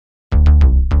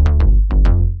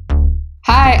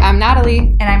Hi, I'm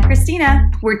Natalie. And I'm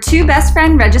Christina. We're two best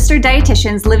friend registered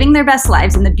dietitians living their best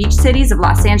lives in the beach cities of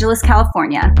Los Angeles,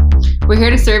 California. We're here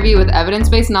to serve you with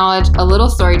evidence-based knowledge, a little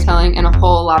storytelling, and a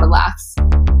whole lot of laughs.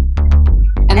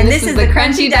 And this is the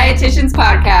Crunchy Dietitians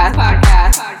Podcast.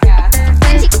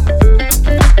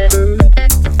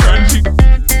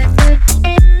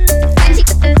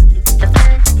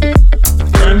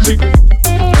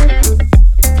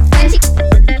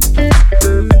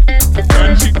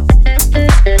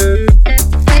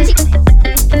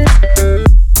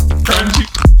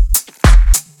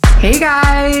 Hey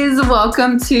guys,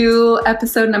 welcome to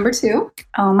episode number 2.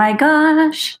 Oh my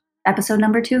gosh. Episode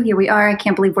number 2. Here we are. I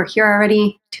can't believe we're here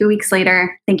already 2 weeks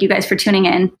later. Thank you guys for tuning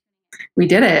in. We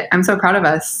did it. I'm so proud of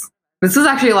us. This was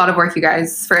actually a lot of work, you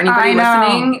guys. For anybody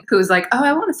listening who's like, oh,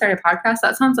 I want to start a podcast.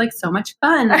 That sounds like so much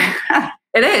fun.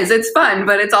 It is. It's fun,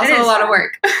 but it's also a lot of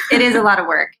work. It is a lot of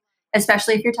work,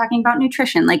 especially if you're talking about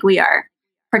nutrition like we are,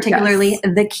 particularly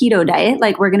the keto diet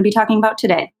like we're going to be talking about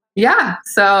today. Yeah.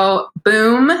 So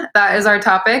boom, that is our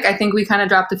topic. I think we kind of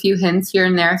dropped a few hints here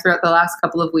and there throughout the last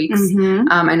couple of weeks. Mm-hmm.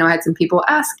 I know I had some people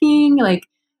asking, like,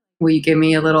 will you give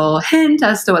me a little hint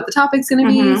as to what the topic's going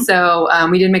to be? So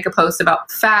we did make a post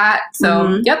about fat.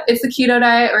 So yep, it's the keto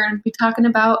diet. We're going to be talking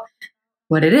about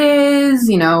what it is,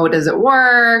 you know, does it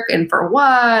work and for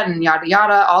what and yada,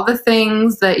 yada, all the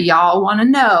things that y'all want to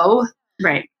know.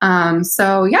 Right.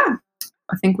 So yeah,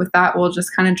 I think with that, we'll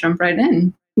just kind of jump right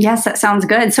in. Yes, that sounds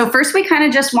good. So first, we kind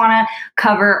of just want to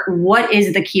cover what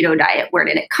is the keto diet? Where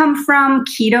did it come from?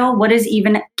 Keto, what is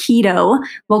even keto?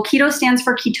 Well, keto stands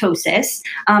for ketosis.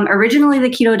 Originally, the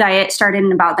keto diet started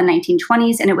in about the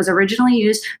 1920s, and it was originally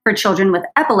used for children with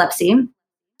epilepsy.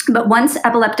 But once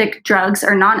epileptic drugs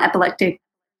or non-epileptic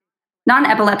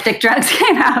drugs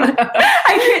came out.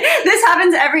 This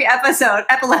happens every episode.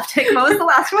 Epileptic. What was the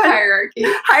last one?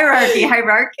 Hierarchy.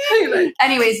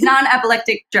 Anyways,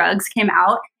 non-epileptic drugs came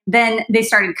out. Then they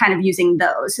started kind of using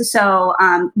those. So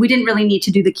we didn't really need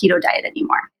to do the keto diet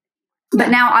anymore. But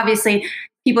now, obviously,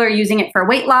 people are using it for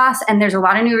weight loss. And there's a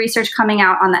lot of new research coming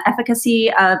out on the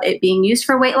efficacy of it being used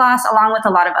for weight loss, along with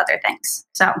a lot of other things.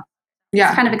 So yeah,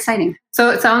 it's kind of exciting. So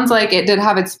it sounds like it did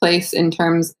have its place in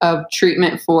terms of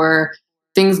treatment for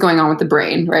things going on with the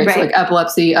brain, right? So like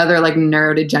epilepsy, other like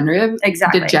neurodegenerative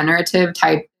degenerative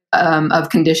type of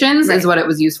conditions is what it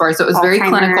was used for. So it was very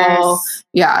clinical.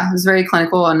 Yeah, it was very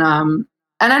clinical. And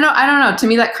I don't know, to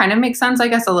me that kind of makes sense, I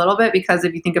guess, a little bit, because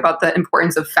if you think about the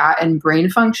importance of fat and brain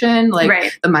function,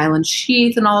 like the myelin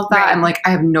sheath and all of that, I'm like, I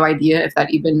have no idea if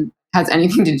that even has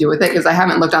anything to do with it, because I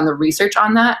haven't looked on the research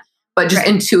on that. But just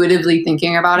intuitively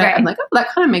thinking about it, I'm like, oh, that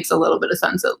kind of makes a little bit of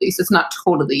sense, at least. It's not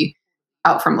totally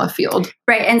out from left field.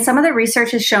 Right. And some of the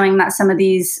research is showing that some of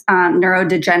these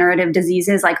neurodegenerative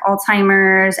diseases like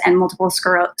Alzheimer's and multiple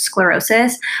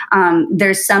sclerosis,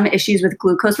 there's some issues with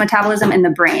glucose metabolism in the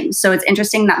brain. So it's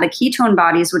interesting that the ketone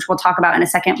bodies, which we'll talk about in a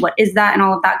second, what is that and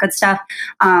all of that good stuff,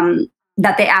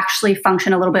 that they actually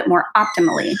function a little bit more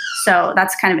optimally. So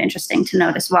that's kind of interesting to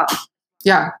note as well.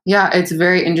 Yeah, it's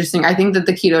very interesting. I think that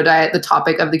the keto diet, the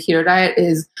topic of the keto diet,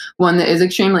 is one that is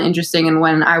extremely interesting. And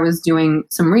when I was doing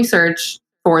some research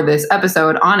for this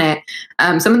episode on it,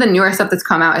 some of the newer stuff that's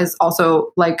come out is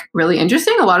also like really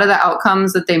interesting. A lot of the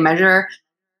outcomes that they measure,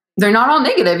 they're not all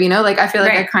negative, you know, like I feel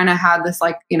like I kind of had this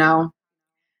like, you know,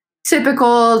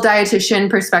 typical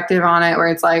dietitian perspective on it where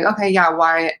it's like, okay, yeah,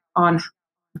 why on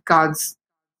God's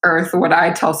earth would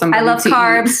I tell somebody I love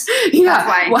carbs. Yeah.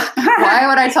 Why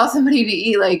would I tell somebody to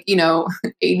eat like, you know,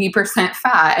 80%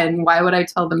 fat? And why would I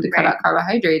tell them to cut out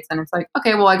carbohydrates? And it's like,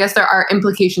 okay, well, I guess there are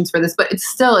implications for this, but it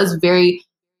still is very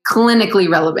clinically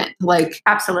relevant. Like,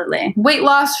 absolutely. Weight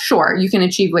loss, sure. You can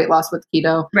achieve weight loss with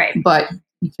keto. Right. But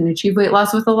you can achieve weight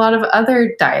loss with a lot of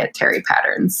other dietary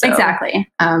patterns. So, exactly.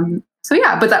 So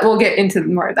yeah, but that we'll get into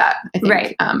more of that, I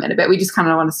think, in a bit. We just kind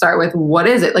of want to start with what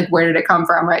is it? Like, where did it come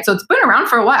from, right? So it's been around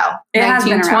for a while. It has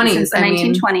been around since the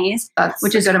 1920s.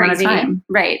 Which is a good amount of time.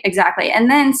 Right, exactly. And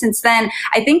then since then,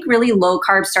 I think really low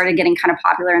carb started getting kind of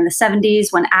popular in the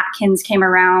 70s when Atkins came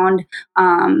around.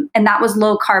 And that was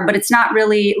low carb, but it's not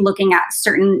really looking at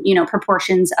certain, you know,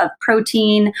 proportions of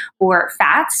protein or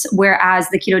fats, whereas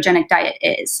the ketogenic diet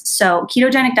is. So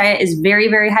ketogenic diet is very,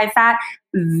 very high fat,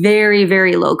 very,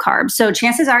 very low carb. So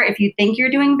chances are, if you think you're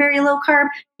doing very low carb,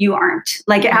 you aren't.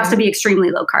 Like, it has to be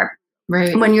extremely low carb.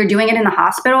 Right. When you're doing it in the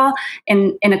hospital,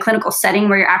 in a clinical setting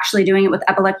where you're actually doing it with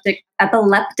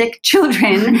epileptic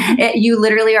children, you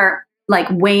literally are like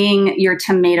weighing your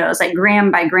tomatoes, like gram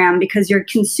by gram, because you're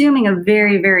consuming a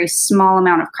very, very small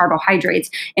amount of carbohydrates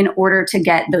in order to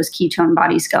get those ketone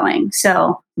bodies going.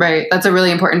 So, right. That's a really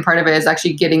important part of it, is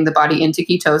actually getting the body into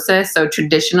ketosis. So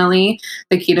traditionally,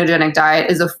 the ketogenic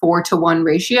diet is a 4-to-1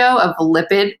 ratio of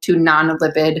lipid to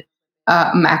non-lipid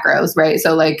macros, right?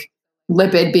 So like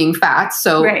lipid being fats.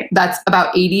 So that's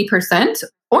about 80%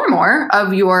 or more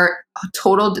of your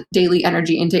total daily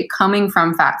energy intake coming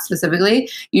from fat specifically.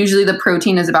 Usually the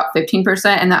protein is about 15%,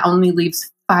 and that only leaves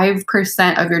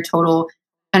 5% of your total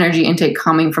energy intake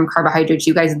coming from carbohydrates.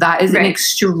 You guys, that is an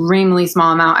extremely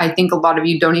small amount. I think a lot of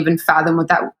you don't even fathom what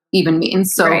that even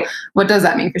means. So what does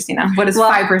that mean, Christina? What is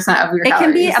 5% of your calories? It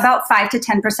can be about 5 to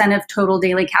 10% of total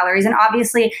daily calories. And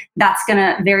obviously that's going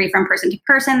to vary from person to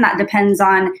person. That depends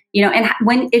on,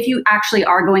 and if you actually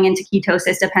are going into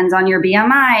ketosis, depends on your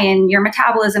BMI and your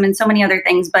metabolism and so many other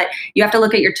things. But you have to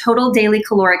look at your total daily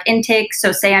caloric intake.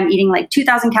 So say I'm eating like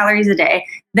 2,000 calories a day.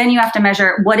 Then you have to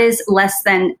measure what is less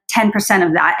than 10%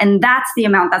 of that. And that's the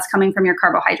amount that's coming from your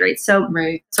carbohydrates. So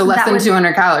So less than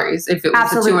 200 calories if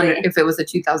it was a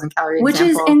 2,000 calorie Which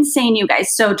example. is insane, you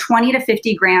guys. So 20 to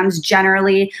 50 grams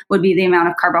generally would be the amount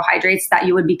of carbohydrates that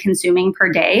you would be consuming per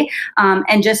day.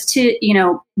 And just to,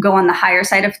 go on the higher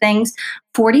side of things,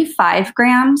 45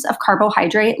 grams of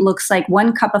carbohydrate looks like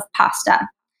 1 cup of pasta.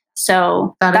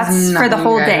 So that's for the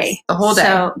whole day. The whole day.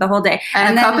 So the whole day.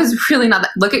 And a cup is really not that.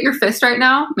 Look at your fist right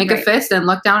now. Make a fist and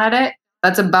look down at it.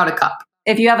 That's about a cup.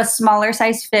 If you have a smaller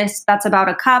size fist, that's about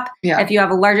a cup. Yeah. If you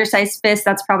have a larger size fist,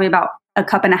 that's probably about a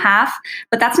cup and a half.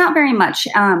 But that's not very much.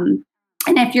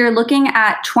 And if you're looking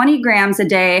at 20 grams a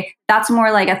day, that's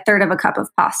more like a third of a cup of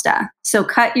pasta. So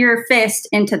cut your fist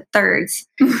into thirds.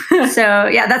 So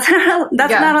yeah, that's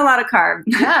not a lot of carb.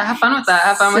 Yeah, have fun with that.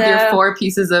 Have fun with your 4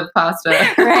 pieces of pasta.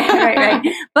 Right.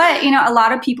 But a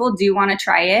lot of people do want to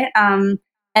try it.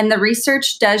 And the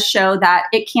research does show that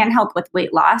it can help with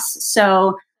weight loss.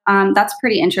 So that's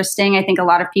pretty interesting. I think a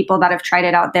lot of people that have tried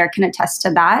it out there can attest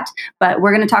to that. But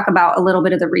we're going to talk about a little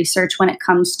bit of the research when it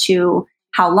comes to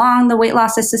how long the weight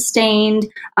loss is sustained.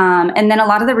 And then a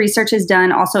lot of the research is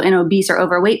done also in obese or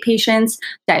overweight patients,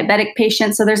 diabetic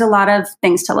patients. So there's a lot of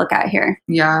things to look at here.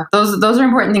 Yeah, those are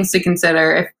important things to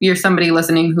consider. If you're somebody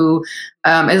listening who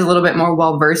is a little bit more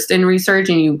well-versed in research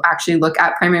and you actually look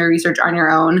at primary research on your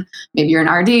own, maybe you're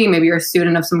an RD, maybe you're a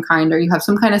student of some kind, or you have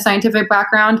some kind of scientific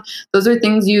background, those are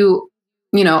things you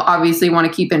obviously want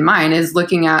to keep in mind, is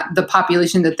looking at the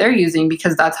population that they're using,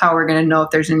 because that's how we're going to know if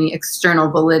there's any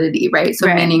external validity, right? So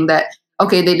meaning that,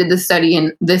 okay, they did this study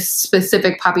in this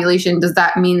specific population. Does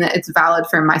that mean that it's valid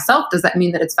for myself? Does that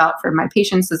mean that it's valid for my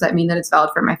patients? Does that mean that it's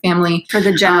valid for my family? For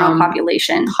the general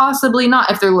population? Possibly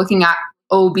not, if they're looking at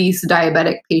obese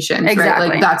diabetic patients, right?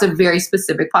 Like that's a very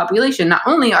specific population. Not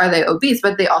only are they obese,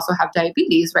 but they also have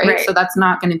diabetes, right? So that's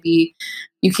not going to be,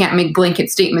 you can't make blanket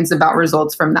statements about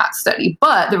results from that study,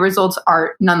 but the results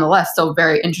are nonetheless still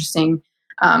very interesting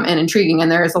and intriguing. And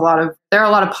there are a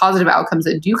lot of positive outcomes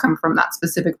that do come from that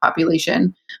specific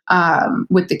population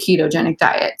with the ketogenic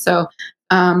diet. So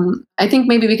I think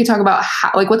maybe we could talk about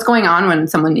what's going on when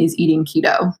someone is eating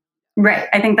keto. Right.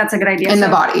 I think that's a good idea. In the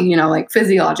body,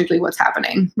 physiologically what's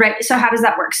happening. Right. So how does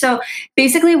that work? So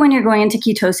basically when you're going into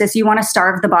ketosis, you want to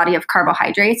starve the body of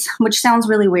carbohydrates, which sounds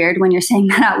really weird when you're saying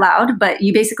that out loud, but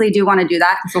you basically do want to do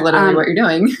that. That's literally what you're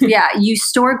doing. Yeah. You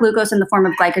store glucose in the form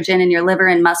of glycogen in your liver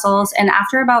and muscles. And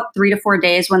after about 3 to 4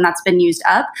 days, when that's been used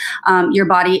up, your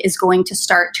body is going to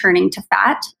start turning to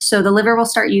fat. So the liver will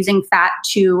start using fat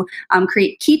to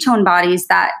create ketone bodies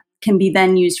that can be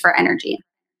then used for energy.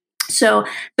 So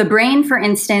the brain, for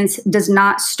instance, does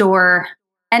not store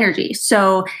energy.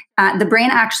 So the brain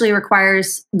actually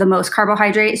requires the most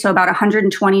carbohydrate, so about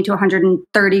 120 to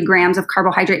 130 grams of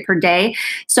carbohydrate per day.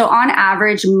 So on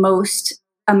average, most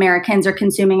Americans are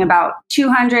consuming about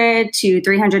 200 to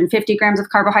 350 grams of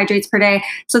carbohydrates per day.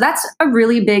 So that's a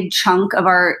really big chunk of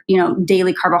our,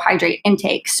 daily carbohydrate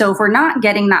intake. So if we're not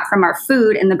getting that from our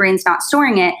food and the brain's not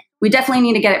storing it, we definitely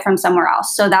need to get it from somewhere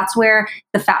else. So that's where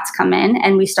the fats come in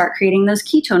and we start creating those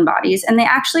ketone bodies. And they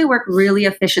actually work really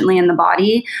efficiently in the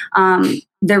body.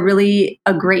 They're really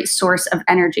a great source of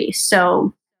energy.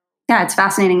 So yeah, it's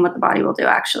fascinating what the body will do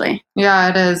actually. Yeah,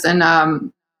 it is.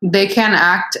 And they can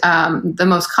act, the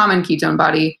most common ketone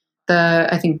body,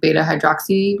 I think beta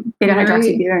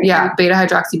hydroxybutyrate. Yeah, beta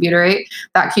hydroxybutyrate.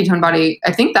 That ketone body,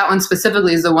 I think that one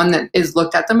specifically is the one that is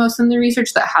looked at the most in the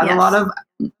research, that has a lot of,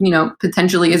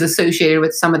 potentially is associated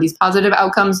with some of these positive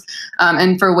outcomes.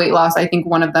 And for weight loss, I think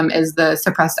one of them is the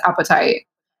suppressed appetite.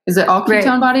 Is it all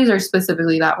ketone bodies or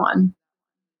specifically that one?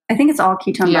 I think it's all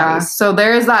ketone bodies. So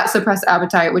there is that suppressed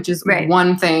appetite, which is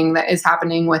one thing that is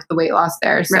happening with the weight loss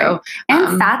there. So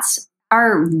and fats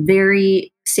are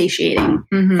very satiating.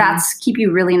 Fats keep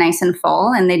you really nice and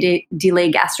full, and they delay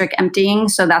gastric emptying.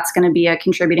 So that's going to be a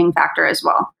contributing factor as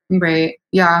well. Right.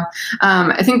 Yeah.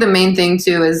 I think the main thing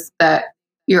too is that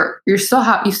you still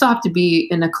have to be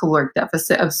in a caloric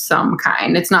deficit of some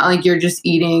kind. It's not like you're just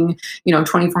eating,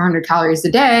 2,400 calories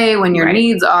a day when your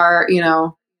needs are,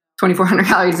 2,400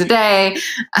 calories a day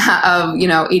of,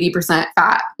 80%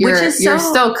 fat. You're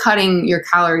still cutting your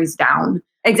calories down.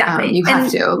 Exactly. You have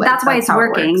to. That's why it's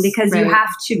working, because you have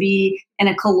to be in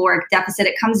a caloric deficit.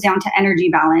 It comes down to energy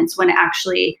balance when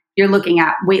actually you're looking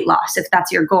at weight loss, if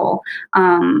that's your goal.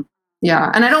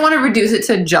 Yeah. And I don't want to reduce it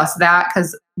to just that,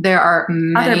 because there are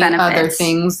many other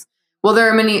things. Well, there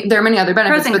are many other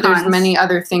benefits, but there's many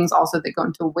other things also that go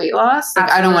into weight loss.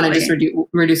 Like, I don't want to just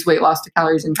reduce weight loss to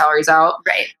calories in, calories out.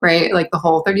 Right. Like the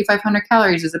whole 3,500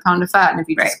 calories is a pound of fat. And if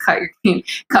you just cut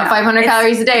 500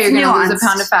 calories a day, you're going to lose a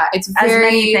pound of fat. It's very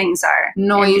as many things are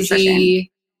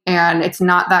noisy, and it's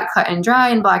not that cut and dry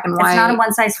and black and white. It's not a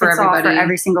one size fits all for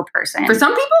every single person. For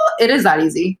some people, it is that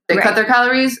easy. They cut their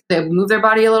calories, they move their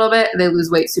body a little bit, they lose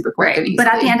weight super quick and easily.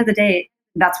 But at the end of the day,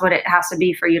 that's what it has to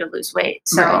be for you to lose weight.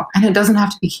 So, and it doesn't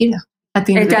have to be keto. At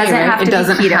the end of the day, it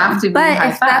doesn't have to be But high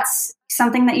if fat. that's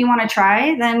something that you want to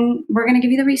try, then we're going to give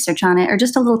you the research on it, or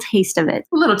just a little taste of it.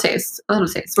 A little taste.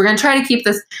 We're going to try to keep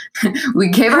this. We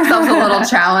gave ourselves a little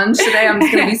challenge today. I'm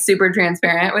just going to be super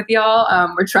transparent with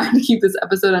y'all. We're trying to keep this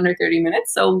episode under 30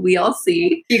 minutes, so we'll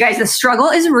see. You guys, the struggle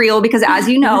is real, because as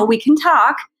you know, we can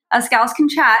talk. Us gals can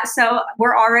chat. So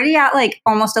we're already at like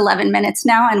almost 11 minutes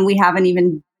now, and we haven't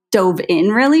even dove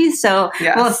in really. So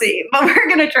we'll see, but we're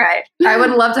going to try. I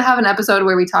would love to have an episode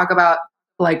where we talk about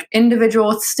like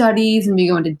individual studies and we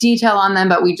go into detail on them,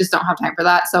 but we just don't have time for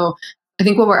that. So I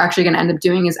think what we're actually going to end up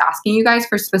doing is asking you guys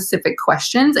for specific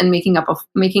questions and making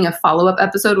a follow-up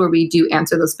episode where we do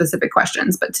answer those specific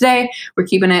questions. But today we're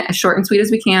keeping it as short and sweet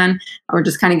as we can. We're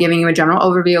just kind of giving you a general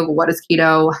overview of what is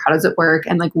keto, how does it work,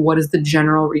 and like what does the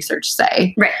general research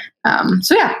say.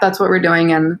 So yeah, that's what we're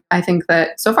doing. And I think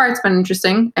that so far it's been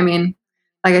interesting. I mean,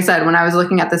 like I said, when I was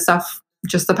looking at this stuff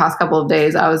just the past couple of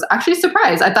days, I was actually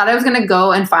surprised. I thought I was going to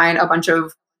go and find a bunch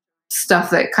of stuff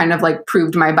that kind of like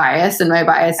proved my bias, and my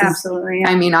bias is,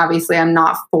 I mean, obviously I'm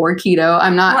not for keto.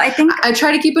 I'm not, I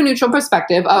try to keep a neutral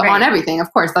perspective on everything.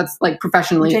 Of course, that's like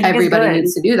professionally, everybody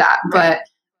needs to do that. But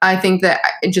I think that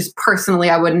just personally,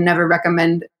 I would never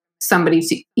recommend somebody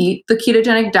to eat the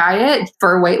ketogenic diet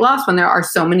for weight loss when there are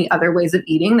so many other ways of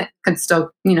eating that could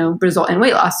still, result in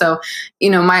weight loss. So,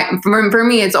 for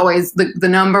me, it's always the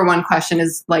number one question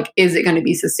is like, is it going to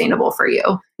be sustainable for you?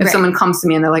 If someone comes to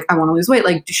me and they're like, I want to lose weight,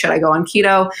 like, should I go on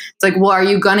keto? It's like, well, are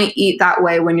you going to eat that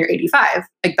way when you're 85?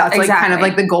 Like, that's like kind of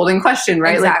like the golden question,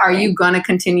 right? Like, are you going to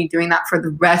continue doing that for the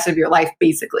rest of your life,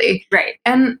 basically?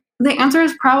 And the answer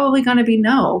is probably going to be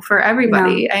no for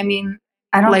everybody. No. I mean,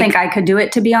 I don't think I could do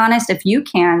it, to be honest. If you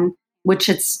can, which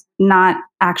it's not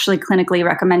actually clinically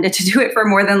recommended to do it for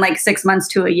more than like 6 months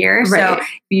to a year. So if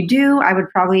you do, I would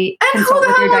probably consult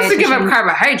with your dietitian. To give up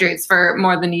carbohydrates for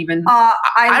more than even.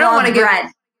 I don't want to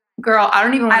bread. Girl, I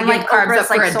don't even want to give carbs up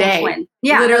for a day.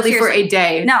 Yeah, literally for a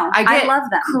day. No, I love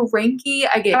them. Cranky.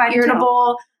 I get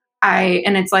irritable.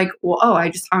 And it's like, well, I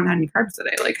just haven't had any carbs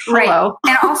today. Like, hello.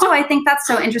 And also, I think that's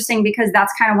so interesting, because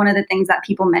that's kind of one of the things that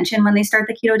people mention when they start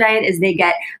the keto diet is they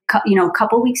get, a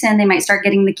couple weeks in, they might start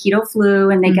getting the keto flu,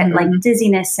 and they get like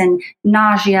dizziness and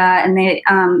nausea, and they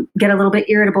get a little bit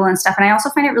irritable and stuff. And I also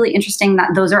find it really interesting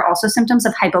that those are also symptoms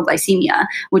of hypoglycemia,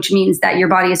 which means that your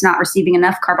body is not receiving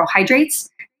enough carbohydrates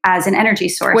as an energy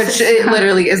source. Which it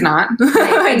literally is not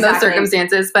in those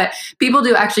circumstances. But people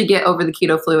do actually get over the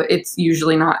keto flu. It's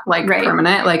usually not like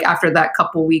permanent. Like after that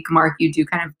couple week mark, you do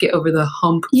kind of get over the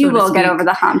hump. You will get over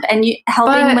the hump. And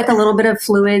helping with a little bit of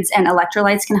fluids and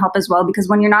electrolytes can help as well, because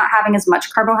when you're not having as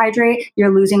much carbohydrate, you're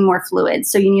losing more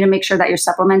fluids. So you need to make sure that you're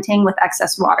supplementing with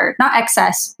excess water. Not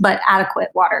excess, but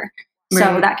adequate water.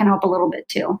 So that can help a little bit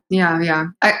too. Yeah.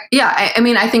 I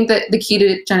mean, I think that the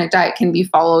ketogenic diet can be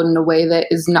followed in a way that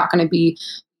is not going to be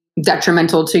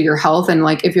detrimental to your health. And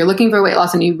like, if you're looking for weight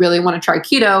loss and you really want to try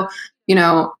keto,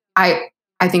 I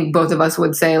think both of us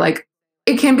would say like,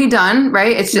 it can be done,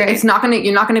 right? It's just, you're not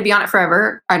going to be on it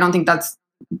forever. I don't think that's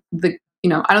I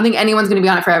don't think anyone's going to be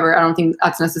on it forever. I don't think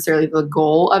that's necessarily the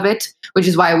goal of it, which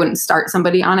is why I wouldn't start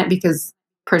somebody on it, because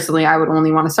personally, I would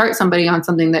only want to start somebody on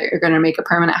something that you're going to make a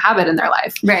permanent habit in their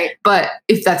life. Right. But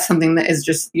if that's something that is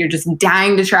just, you're just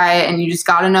dying to try it and you just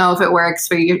got to know if it works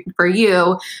for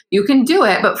you, you can do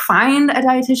it, but find a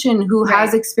dietitian who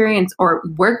has experience, or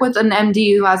work with an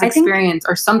MD who has experience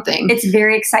or something. It's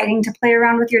very exciting to play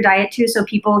around with your diet too. So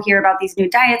people hear about these new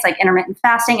diets like intermittent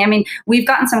fasting. I mean, we've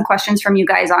gotten some questions from you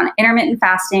guys on intermittent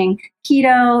fasting,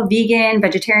 keto, vegan,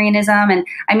 vegetarianism. And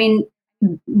I mean,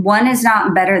 one is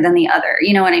not better than the other.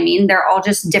 You know what I mean? They're all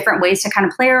just different ways to kind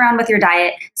of play around with your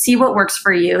diet, see what works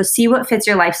for you, see what fits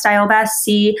your lifestyle best,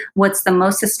 see what's the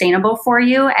most sustainable for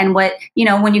you. And what, you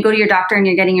know, when you go to your doctor and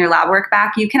you're getting your lab work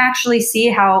back, you can actually see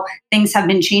how things have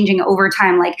been changing over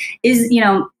time. Like, is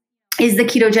the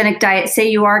ketogenic diet, say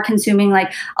you are consuming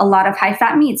like a lot of high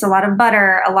fat meats, a lot of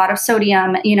butter, a lot of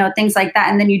sodium, things like that.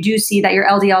 And then you do see that your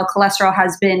LDL cholesterol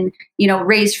has been,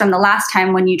 raised from the last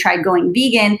time when you tried going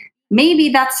vegan. Maybe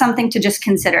that's something to just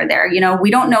consider there.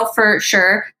 We don't know for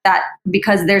sure that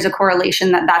because there's a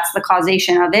correlation that that's the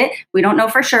causation of it. We don't know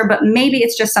for sure, but maybe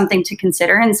it's just something to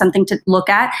consider and something to look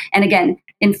at. And again,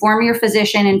 inform your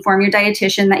physician, inform your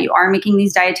dietitian that you are making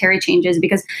these dietary changes,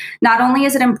 because not only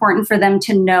is it important for them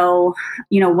to know,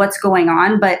 what's going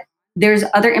on, but there's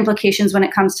other implications when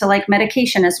it comes to like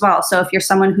medication as well. So if you're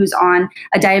someone who's on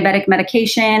a diabetic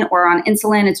medication or on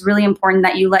insulin, it's really important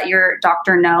that you let your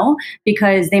doctor know,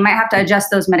 because they might have to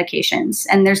adjust those medications.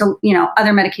 And there's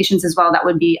other medications as well that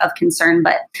would be of concern,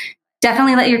 but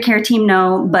definitely let your care team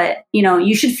know. But,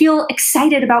 you should feel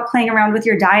excited about playing around with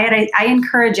your diet. I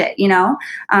encourage it,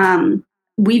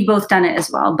 we've both done it as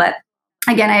well, but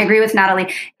again, I agree with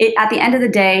Natalie. At the end of the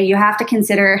day, you have to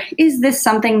consider, is this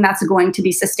something that's going to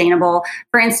be sustainable?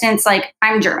 For instance, like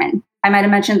I'm German. I might have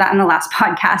mentioned that in the last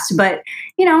podcast, but,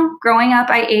 growing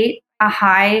up, I ate a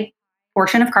high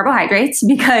portion of carbohydrates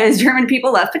because German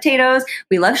people love potatoes.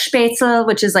 We love spätzle,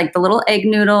 which is like the little egg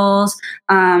noodles.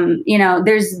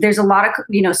 There's a lot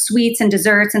of, sweets and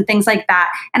desserts and things like that.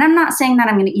 And I'm not saying that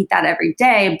I'm going to eat that every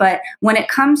day, but when it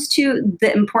comes to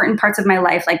the important parts of my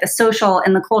life, like the social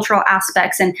and the cultural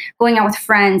aspects and going out with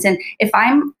friends, and if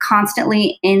I'm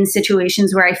constantly in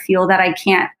situations where I feel that I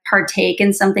can't partake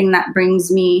in something that brings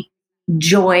me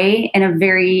joy in a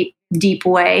very deep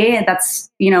way that's,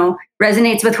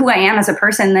 resonates with who I am as a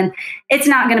person, then it's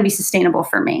not going to be sustainable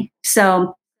for me.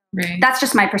 So that's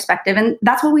just my perspective. And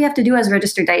that's what we have to do as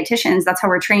registered dietitians. That's how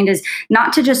we're trained, is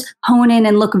not to just hone in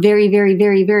and look very, very,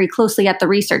 very, very closely at the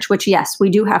research, which yes, we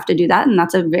do have to do that. And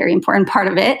that's a very important part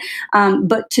of it.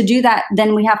 But to do that,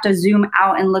 then we have to zoom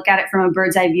out and look at it from a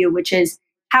bird's eye view, which is,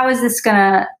 how is this going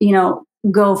to,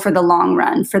 go for the long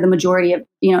run for the majority of,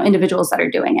 individuals that are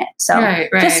doing it. So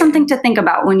just something to think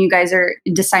about when you guys are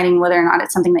deciding whether or not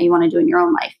it's something that you want to do in your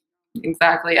own life.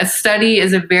 Exactly. A study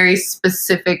is a very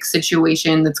specific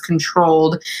situation that's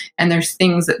controlled, and there's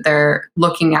things that they're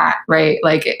looking at, right?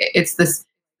 Like it's this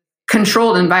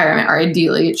controlled environment, or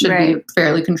ideally it should be a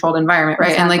fairly controlled environment,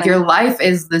 right? Exactly. And like your life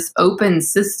is this open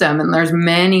system, and there's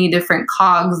many different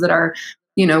cogs that are,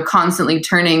 constantly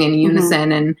turning in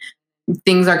unison, and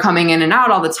things are coming in and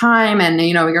out all the time. And,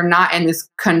 you're not in this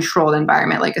controlled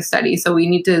environment like a study. So we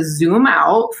need to zoom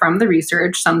out from the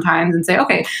research sometimes and say,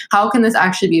 okay, how can this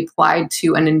actually be applied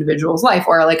to an individual's life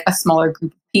or like a smaller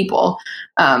group of people?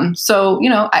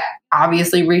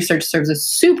 Obviously research serves a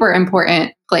super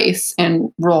important place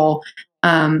and role.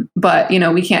 But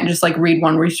we can't just like read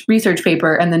one research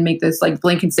paper and then make this like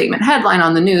blanket statement headline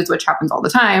on the news, which happens all the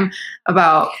time,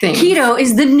 about things. Keto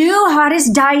is the new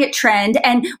hottest diet trend,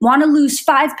 and want to lose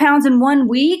 5 pounds in 1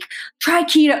 week? Try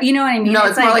keto. You know what I mean? No,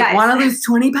 it's more like want to lose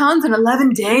 20 pounds in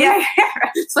 11 days. Yeah.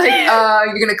 It's like,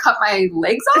 you're going to cut my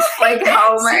legs off? Like,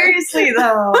 how am I? Seriously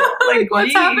though. Like,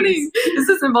 what's happening? Does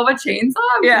this involve a chainsaw?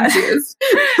 Yeah.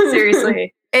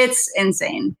 Seriously. It's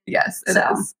insane. Yes, it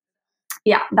is.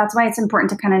 Yeah, that's why it's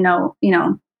important to kind of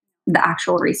know, the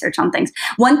actual research on things.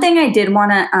 One thing I did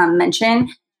want to mention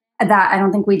that I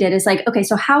don't think we did is like, okay,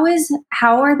 so how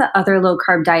are the other low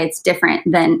carb diets different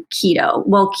than keto?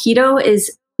 Well, keto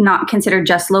is not considered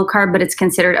just low carb, but it's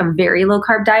considered a very low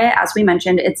carb diet. As we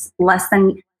mentioned, it's less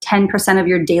than 10% of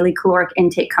your daily caloric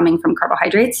intake coming from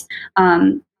carbohydrates.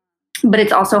 But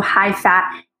it's also high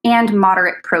fat and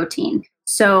moderate protein.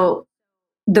 So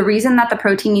the reason that the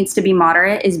protein needs to be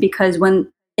moderate is because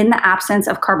when in the absence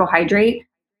of carbohydrate,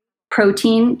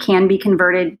 protein can be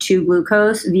converted to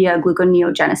glucose via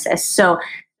gluconeogenesis. So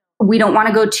we don't want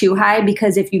to go too high,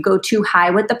 because if you go too high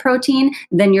with the protein,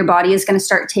 then your body is going to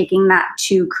start taking that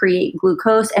to create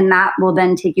glucose, and that will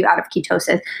then take you out of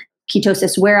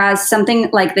ketosis. Whereas something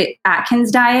like the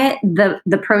Atkins diet,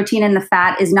 the protein and the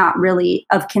fat is not really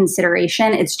of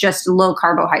consideration. It's just low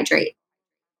carbohydrate.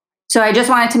 So I just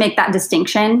wanted to make that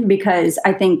distinction because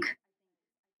I think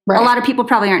a lot of people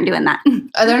probably aren't doing that.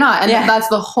 They're not. And that's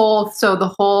the whole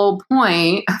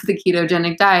point of the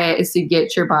ketogenic diet is to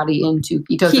get your body into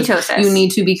ketosis. You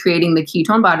need to be creating the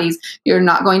ketone bodies. You're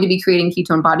not going to be creating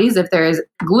ketone bodies if there is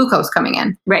glucose coming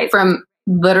in from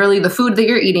literally the food that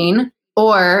you're eating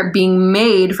or being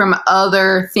made from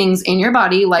other things in your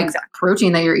body, like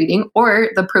protein that you're eating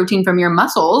or the protein from your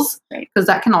muscles, because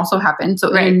that can also happen. So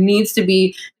there needs to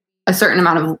be a certain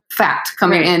amount of fat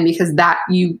coming in because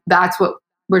that's what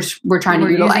we're trying to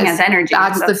utilize using as energy.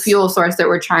 That's the fuel source that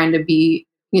we're trying to be,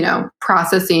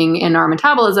 processing in our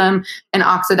metabolism and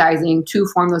oxidizing to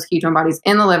form those ketone bodies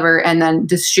in the liver and then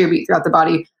distribute throughout the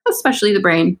body, especially the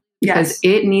brain, because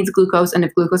it needs glucose. And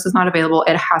if glucose is not available,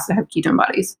 it has to have ketone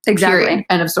bodies. Exactly. Period.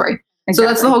 End of story. Exactly. So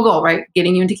that's the whole goal, right?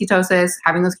 Getting you into ketosis,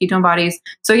 having those ketone bodies.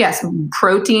 So yes,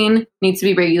 protein needs to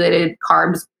be regulated.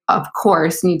 Carbs, of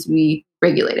course, need to be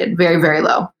regulated. Very, very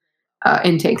low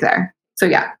intake there. So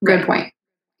yeah, good point.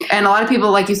 And a lot of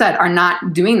people, like you said, are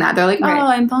not doing that. They're like, oh,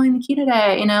 I'm following the keto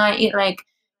diet. I eat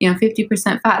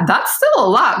 50% fat. That's still a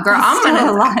lot, girl.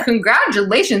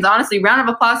 Congratulations. Honestly, round of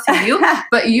applause to you.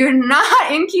 But you're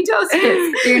not in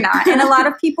ketosis. You're not. And a lot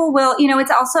of people will,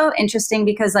 it's also interesting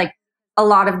because a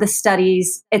lot of the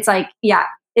studies, it's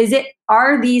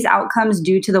are these outcomes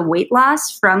due to the weight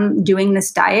loss from doing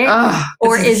this diet?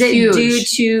 Or is it due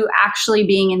to actually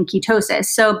being in ketosis?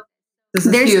 So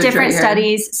there's different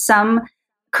studies. Some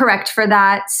correct for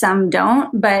that, some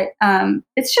don't, but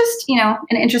it's just an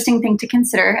interesting thing to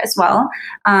consider as well.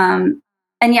 And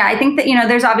I think that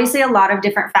there's obviously a lot of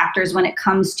different factors when it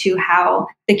comes to how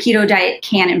the keto diet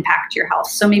can impact your health.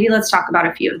 So maybe let's talk about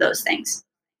a few of those things.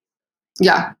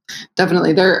 Yeah,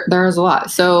 definitely. There is a lot.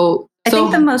 So I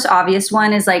think the most obvious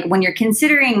one is when you're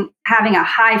considering having a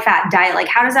high fat diet,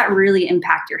 how does that really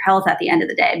impact your health at the end of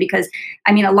the day? Because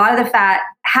a lot of the fat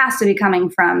has to be coming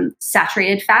from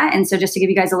saturated fat. And so just to give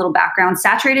you guys a little background,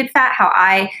 saturated fat,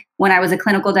 when I was a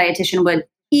clinical dietitian, would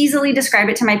easily describe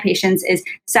it to my patients is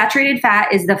saturated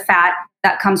fat is the fat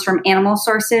that comes from animal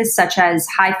sources such as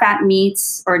high fat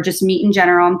meats or just meat in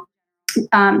general.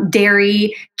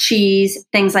 Dairy, cheese,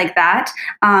 things like that,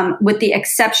 with the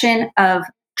exception of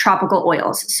tropical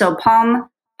oils. So palm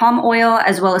oil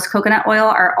as well as coconut oil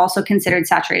are also considered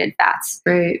saturated fats.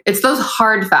 Right. It's those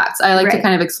hard fats. I like to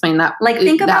kind of explain that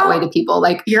think that way to people.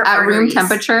 Your at arteries. Room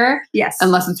temperature, yes,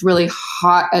 unless it's really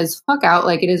hot as fuck out,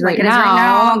 like it is right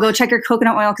now. Go check your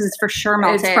coconut oil because it's for sure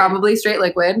melted. It's probably straight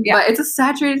liquid, but it's a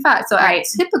saturated fat. So at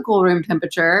typical room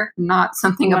temperature, not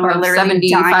something above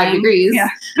 75 degrees,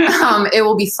 it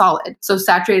will be solid. So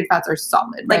saturated fats are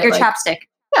solid. Like your chapstick.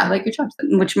 Yeah, like your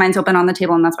chapstick. Which mine's open on the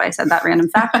table, and that's why I said that random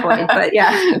factoid. But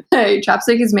yeah. Hey,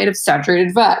 chapstick is made of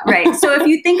saturated fat. Right. So if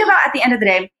you think about at the end of the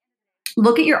day,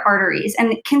 look at your arteries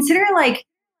and consider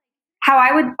how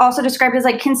I would also describe it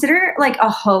as consider a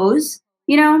hose,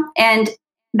 and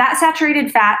that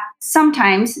saturated fat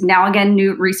sometimes, now again,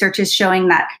 new research is showing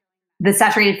that the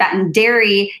saturated fat in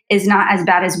dairy is not as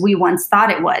bad as we once thought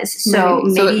it was. So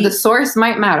maybe the source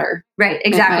might matter. Right.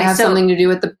 Exactly. It might have something to do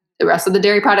with the rest of the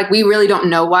dairy product. We really don't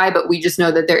know why, but we just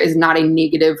know that there is not a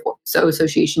negative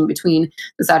association between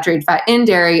the saturated fat in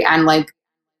dairy and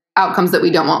outcomes that we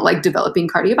don't want, like developing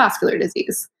cardiovascular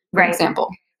disease, for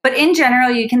example. But in general,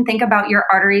 you can think about your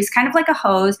arteries kind of like a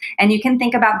hose, and you can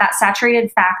think about that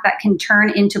saturated fat that can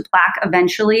turn into plaque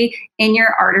eventually in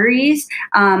your arteries.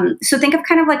 So think of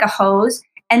kind of like a hose,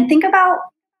 and think about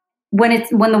when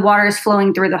the water is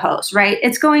flowing through the hose, right?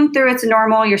 It's going through, it's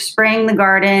normal, you're spraying the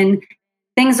garden,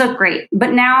 things look great.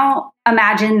 But now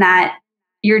imagine that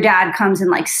your dad comes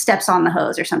and steps on the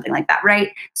hose or something like that,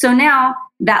 right? So now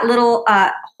that little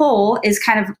hole is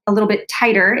kind of a little bit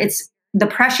tighter. The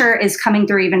pressure is coming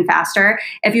through even faster.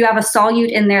 If you have a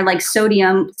solute in there like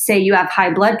sodium, say you have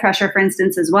high blood pressure, for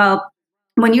instance, as well,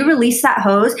 when you release that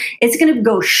hose, it's going to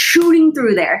go shooting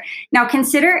through there. Now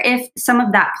consider if some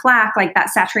of that plaque, like that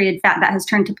saturated fat that has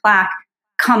turned to plaque,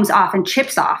 comes off and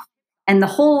chips off, and the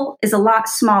hole is a lot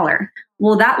smaller.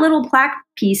 Well, that little plaque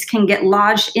piece can get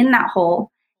lodged in that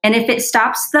hole. And if it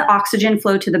stops the oxygen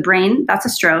flow to the brain, that's a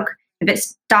stroke. If it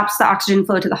stops the oxygen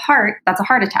flow to the heart, that's a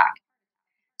heart attack.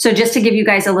 So just to give you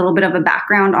guys a little bit of a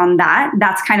background on that,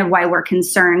 that's kind of why we're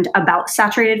concerned about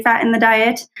saturated fat in the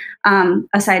diet,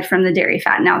 aside from the dairy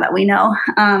fat now that we know.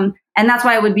 And that's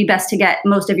why it would be best to get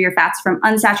most of your fats from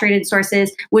unsaturated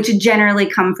sources, which generally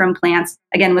come from plants,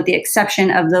 again, with the exception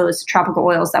of those tropical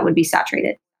oils that would be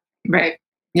saturated. Right.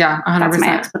 Yeah, 100%. That's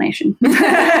my explanation.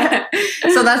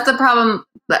 So that's the problem.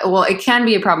 Well, it can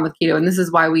be a problem with keto. And this is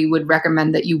why we would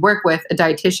recommend that you work with a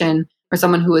dietitian or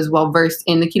someone who is well-versed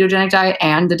in the ketogenic diet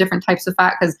and the different types of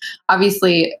fat. Because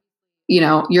obviously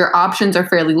your options are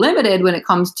fairly limited when it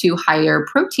comes to higher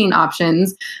protein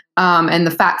options, and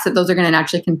the fats that those are going to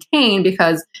naturally contain,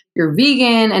 because your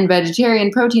vegan and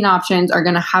vegetarian protein options are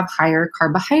going to have higher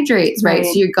carbohydrates, right?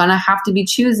 So you're going to have to be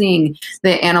choosing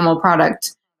the animal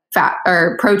product fat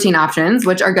or protein options,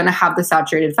 which are going to have the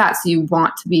saturated fat. So you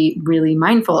want to be really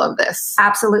mindful of this.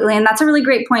 Absolutely. And that's a really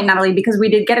great point, Natalie, because we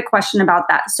did get a question about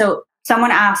that. So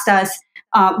someone asked us,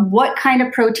 what kind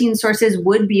of protein sources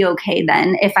would be okay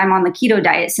then if I'm on the keto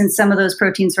diet, since some of those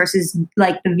protein sources,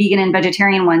 like the vegan and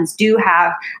vegetarian ones, do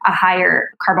have a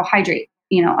higher carbohydrate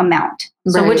amount.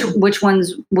 So which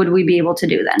ones would we be able to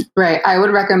do then? Right. I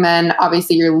would recommend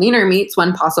obviously your leaner meats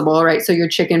when possible, right? So your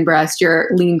chicken breast, your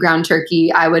lean ground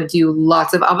turkey. I would do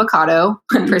lots of avocado.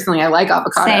 Personally, I like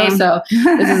avocado. Same. So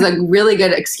this is a really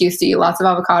good excuse to eat lots of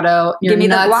avocado. Your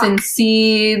nuts and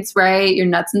seeds, right? Your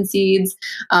nuts and seeds.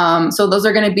 So those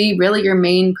are going to be really your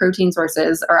main protein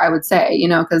sources, or I would say,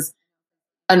 because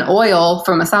an oil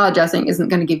from a salad dressing isn't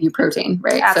going to give you protein,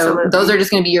 right? Absolutely. So those are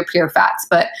just going to be your pure fats,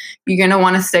 but you're going to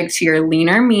want to stick to your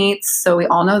leaner meats. So we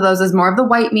all know those as more of the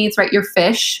white meats, right? Your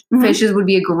fish. Fishes would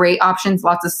be a great option.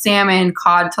 Lots of salmon,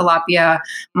 cod, tilapia,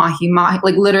 mahi,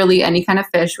 like literally any kind of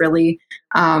fish, really.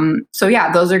 So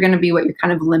yeah, those are going to be what you're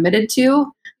kind of limited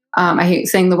to. I hate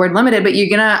saying the word limited, but you're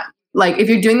going to, if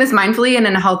you're doing this mindfully and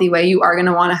in a healthy way, you are going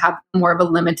to want to have more of a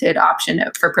limited option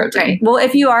for protein. Right. Well,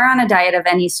 if you are on a diet of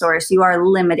any source, you are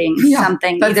limiting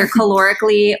something, either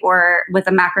calorically or with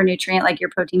a macronutrient like your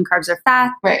protein, carbs, or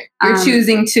fat. Right. You're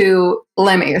choosing to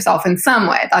limit yourself in some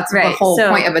way. That's the whole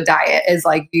point of a diet, is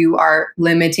you are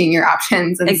limiting your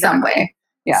options in some way.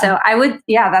 Yeah. So I would,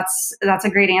 that's a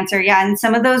great answer. Yeah. And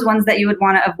some of those ones that you would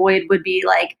want to avoid would be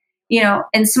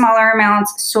in smaller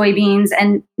amounts, soybeans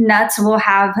and nuts will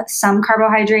have some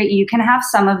carbohydrate. You can have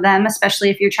some of them, especially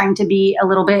if you're trying to be a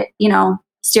little bit,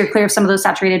 steer clear of some of those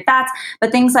saturated fats.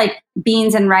 But things like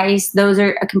beans and rice, those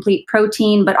are a complete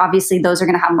protein, but obviously those are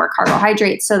going to have more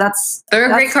carbohydrates. So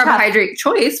they're a great carbohydrate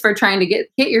choice for trying to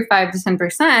hit your 5 to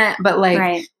 10%. But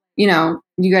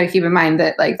you got to keep in mind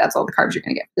that that's all the carbs you're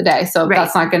going to get for the day. So if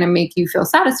that's not going to make you feel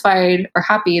satisfied or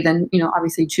happy, then,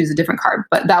 obviously choose a different carb,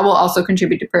 but that will also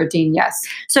contribute to protein. Yes.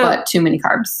 So but too many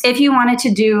carbs. If you wanted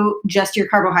to do just your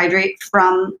carbohydrate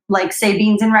from say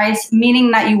beans and rice, meaning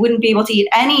that you wouldn't be able to eat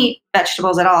any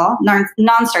vegetables at all,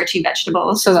 non-starchy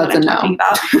vegetables. So that's a no.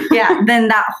 Yeah. Then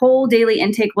that whole daily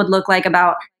intake would look like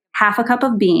about half a cup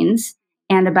of beans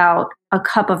and about a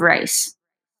cup of rice.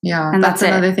 Yeah, and that's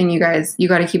another thing, you guys. You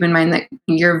got to keep in mind that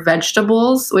your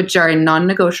vegetables, which are a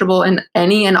non-negotiable in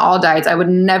any and all diets, I would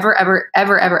never, ever,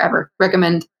 ever, ever, ever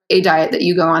recommend a diet that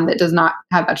you go on that does not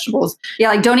have vegetables.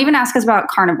 Yeah, don't even ask us about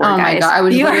carnivore, guys. Oh my God, I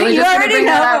was literally just going to bring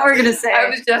that up. What we're going to say. I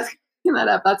was just that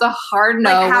up. That's a hard no.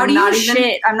 How do you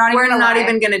shit? We're not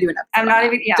even going to do an episode. I'm not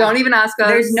even. Yeah. Don't even ask us.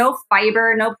 There's no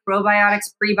fiber, no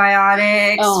probiotics,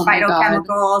 prebiotics,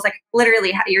 phytochemicals.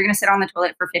 Literally, you're going to sit on the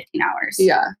toilet for 15 hours.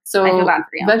 Yeah. So I feel bad for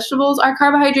you. Vegetables are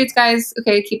carbohydrates, guys.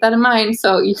 Okay, keep that in mind.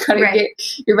 So you got to get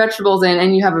your vegetables in,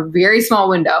 and you have a very small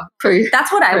window for your.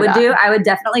 That's what I would do. I would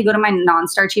definitely go to my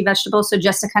non-starchy vegetables. So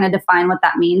just to kind of define what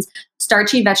that means.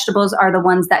 Starchy vegetables are the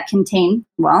ones that contain,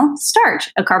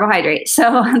 starch, a carbohydrate.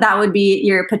 So that would be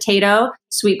your potato,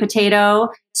 sweet potato,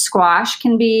 squash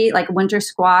can be winter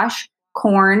squash,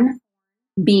 corn,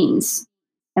 beans.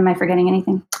 Am I forgetting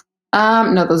anything?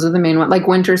 No, those are the main ones, like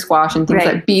winter squash and things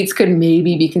like beets could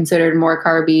maybe be considered more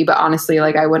carby, but honestly,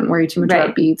 I wouldn't worry too much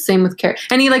about beets. Same with carrot,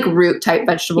 any root type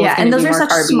vegetables. Yeah, and those are such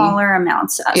smaller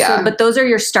amounts. But those are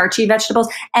your starchy vegetables.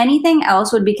 Anything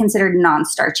else would be considered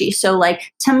non-starchy. So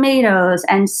tomatoes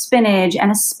and spinach and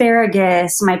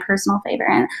asparagus, my personal favorite,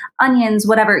 and onions,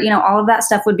 whatever, all of that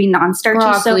stuff would be non-starchy.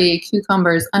 Broccoli,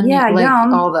 cucumbers, onions,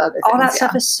 all the other things. All that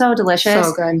stuff is so delicious.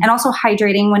 So good. And also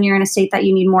hydrating when you're in a state that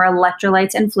you need more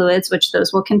electrolytes and fluids, which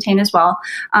those will contain as well.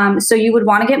 So you would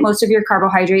want to get most of your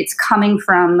carbohydrates coming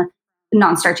from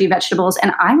non-starchy vegetables.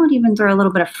 And I would even throw a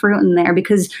little bit of fruit in there,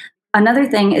 because another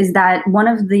thing is that one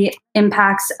of the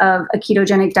impacts of a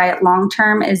ketogenic diet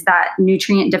long-term is that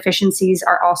nutrient deficiencies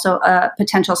are also a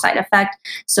potential side effect.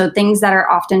 So things that are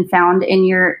often found in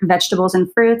your vegetables and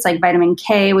fruits, like vitamin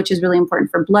K, which is really important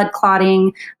for blood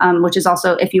clotting, which is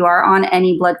also, if you are on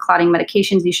any blood clotting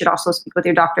medications, you should also speak with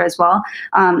your doctor as well,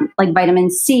 like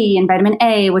vitamin C and vitamin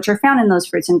A, which are found in those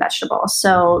fruits and vegetables.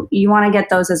 So you want to get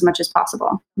those as much as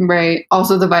possible. Right.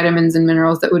 Also the vitamins and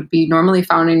minerals that would be normally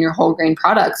found in your whole grain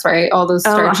products, right? All those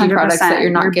starchy products that you're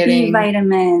not getting.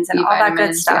 Vitamins and all that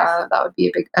good stuff. Yeah, that would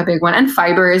be a big one. And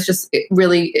fiber is just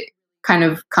it kind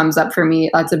of comes up for me.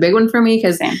 That's a big one for me,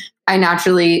 because I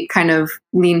naturally kind of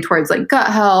lean towards gut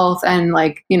health, and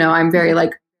I'm very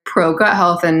pro gut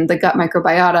health and the gut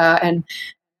microbiota, and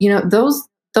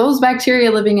those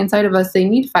bacteria living inside of us, they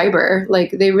need fiber.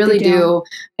 Like they really do.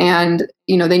 And,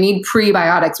 they need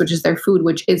prebiotics, which is their food,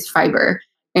 which is fiber.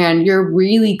 And you're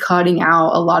really cutting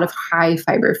out a lot of high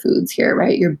fiber foods here,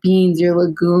 right? Your beans, your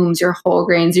legumes, your whole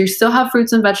grains. You still have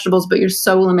fruits and vegetables, but you're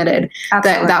so limited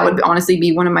that would honestly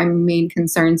be one of my main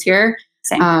concerns here.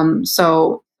 Same.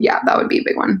 So yeah, that would be a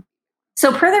big one.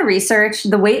 So per the research,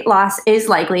 the weight loss is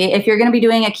likely. If you're going to be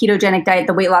doing a ketogenic diet,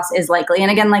 the weight loss is likely.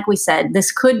 And again, like we said,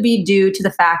 this could be due to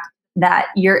the fact that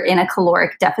you're in a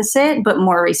caloric deficit, but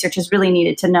more research is really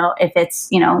needed to know if it's,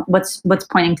 what's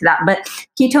pointing to that. But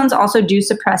ketones also do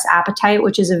suppress appetite,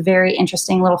 which is a very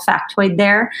interesting little factoid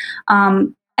there.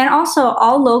 And also,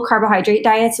 all low carbohydrate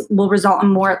diets will result in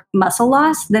more muscle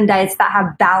loss than diets that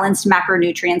have balanced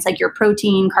macronutrients like your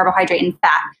protein, carbohydrate, and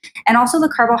fat. And also the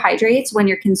carbohydrates, when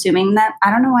you're consuming that,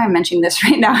 I don't know why I'm mentioning this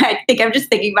right now. I think I'm just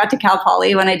thinking back to Cal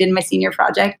Poly when I did my senior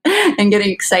project and getting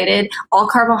excited. All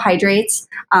carbohydrates,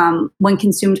 when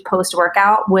consumed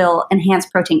post-workout, will enhance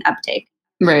protein uptake.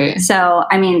 Right. So,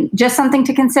 just something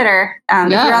to consider. If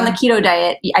you're on the keto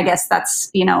diet, I guess that's,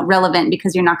 relevant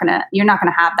because you're not gonna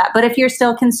have that. But if you're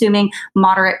still consuming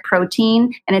moderate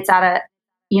protein and it's at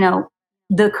a,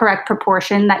 the correct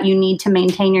proportion that you need to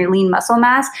maintain your lean muscle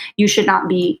mass, you should not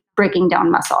be breaking down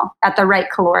muscle at the right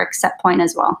caloric set point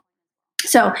as well.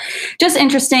 So, just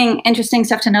interesting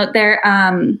stuff to note there.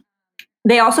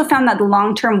 They also found that the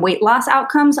long-term weight loss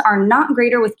outcomes are not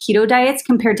greater with keto diets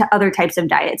compared to other types of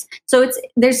diets. So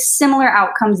there's similar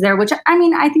outcomes there, which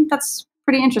I think that's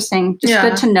pretty interesting. Just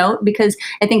good to note, because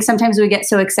I think sometimes we get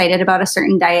so excited about a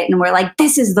certain diet and we're like,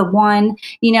 this is the one,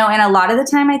 and a lot of the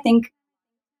time I think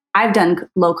I've done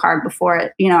low carb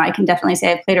before. I can definitely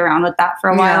say I've played around with that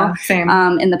for a while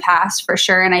in the past for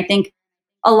sure. And I think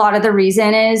a lot of the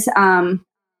reason is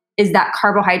that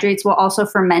carbohydrates will also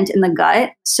ferment in the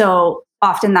gut. So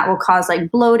often that will cause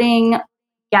like bloating,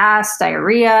 gas,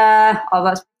 diarrhea, all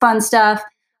that fun stuff.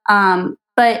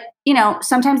 But,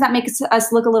 sometimes that makes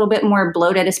us look a little bit more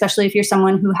bloated, especially if you're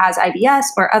someone who has IBS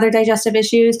or other digestive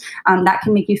issues. That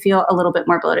can make you feel a little bit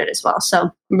more bloated as well.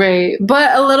 So right.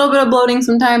 But a little bit of bloating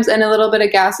sometimes and a little bit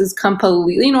of gas is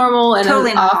completely normal and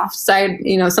totally an offside,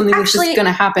 something that's just going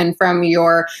to happen from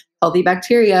your healthy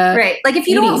bacteria. Right. Like if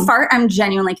you don't fart, I'm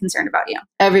genuinely concerned about you.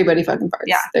 Everybody fucking farts.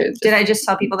 Yeah. Did I just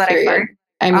tell people that I fart?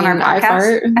 I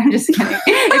fart. I'm just kidding.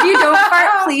 If you don't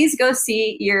fart, please go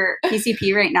see your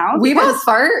PCP right now. We both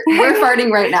fart. We're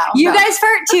farting right now. You guys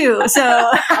fart too.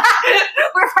 So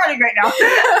we're farting right now.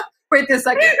 Wait this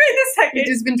second. We've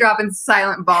just been dropping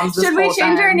silent bombs this Should we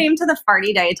change our name to the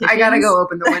Farty Dietitians? I gotta go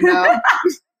open the window.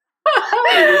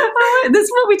 This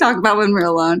is what we talk about when we're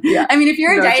alone. Yeah. If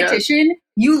you're a dietitian,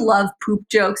 you love poop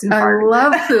jokes and fart. I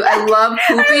love poop. I love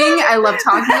pooping. I love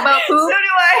talking about poop. So do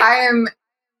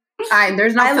I.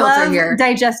 There's no filter here.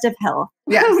 Digestive health.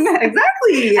 Yes,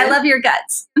 exactly. I love your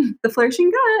guts. The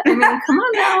flourishing gut. Come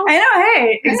on now. I know.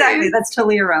 Hey, exactly. That's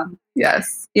totally your realm.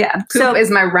 Yes. Yeah. Poop is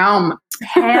my realm.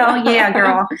 Hell yeah,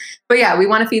 girl. But yeah, we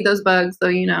want to feed those bugs. So,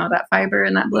 that fiber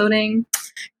and that bloating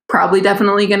probably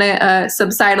definitely going to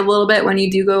subside a little bit when you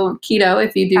do go keto,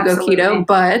 if you do go keto.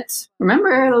 But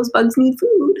remember, those bugs need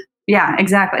food. Yeah,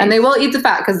 exactly. And they will eat the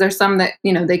fat because there's some that,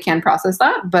 they can process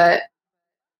that. But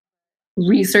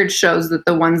research shows that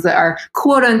the ones that are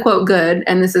quote unquote good,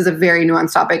 and this is a very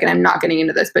nuanced topic and I'm not getting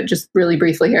into this, but just really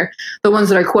briefly here, the ones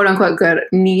that are quote unquote good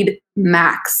need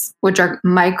MACs, which are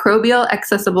microbial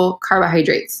accessible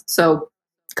carbohydrates. So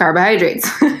carbohydrates,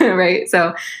 right?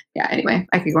 So yeah, anyway,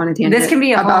 I could go on a tangent. This can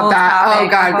be about that. Topic. Oh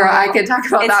God, girl, I could talk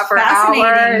about that for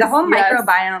hours. The whole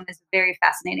microbiome is a very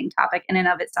fascinating topic in and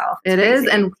of itself. It is,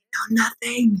 and we know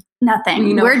nothing.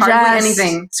 Nothing. We're just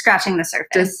anything. Scratching the surface.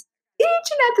 Just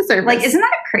itching at the surface. Like, isn't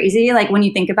that crazy? Like when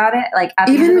you think about it, like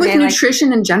even with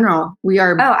nutrition in general, we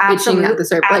are itching at the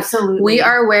surface. Absolutely. Like, we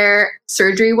are where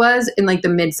surgery was in like the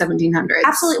mid 1700s.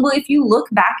 Absolutely. Well, if you look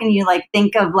back and you like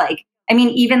think of like,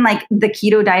 even like the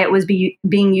keto diet was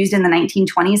being used in the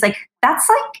 1920s. Like that's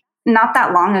like not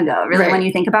that long ago, really, when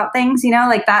you think about things,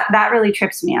 like that really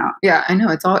trips me out. Yeah, I know.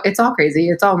 It's all crazy.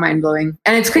 It's all mind blowing.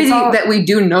 And it's crazy that we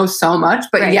do know so much,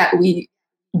 but yet we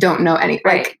don't know anything.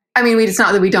 Right. It's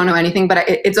not that we don't know anything, but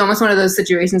it's almost one of those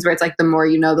situations where it's like the more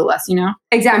you know, the less you know.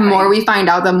 Exactly. The more we find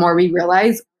out, the more we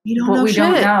realize we don't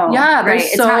know. Yeah, there's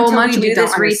it's so not until much we do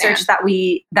this understand. Research that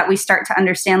we start to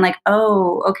understand. Like,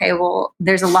 oh, okay, well,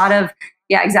 there's a lot of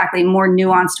more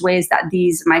nuanced ways that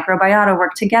these microbiota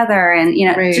work together, and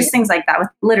just things like that with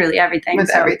literally everything.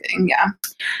 Everything,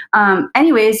 yeah.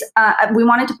 Anyways, we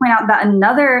wanted to point out that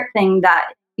another thing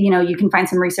that you can find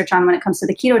some research on when it comes to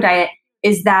the keto diet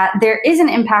is that there is an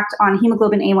impact on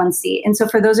hemoglobin A1C. And so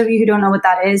for those of you who don't know what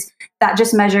that is, that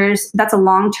just measures, that's a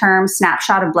long-term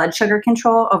snapshot of blood sugar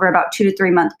control over about 2 to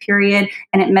 3 month period.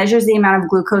 And it measures the amount of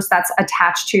glucose that's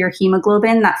attached to your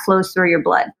hemoglobin that flows through your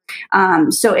blood.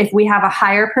 So if we have a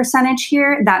higher percentage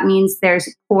here, that means there's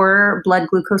poor blood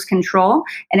glucose control.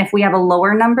 And if we have a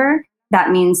lower number, that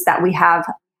means that we have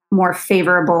more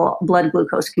favorable blood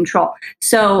glucose control.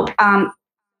 So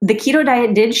the keto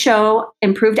diet did show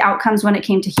improved outcomes when it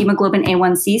came to hemoglobin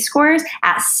A1C scores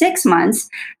at 6 months.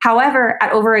 However,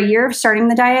 at over a year of starting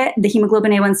the diet, the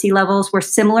hemoglobin A1C levels were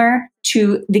similar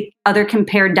to the other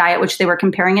compared diet, which they were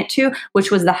comparing it to, which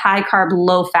was the high carb,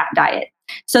 low fat diet.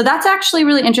 So that's actually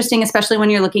really interesting, especially when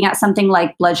you're looking at something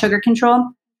like blood sugar control.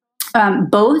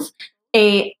 Both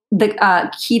the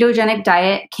ketogenic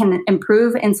diet can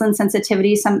improve insulin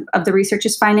sensitivity, some of the research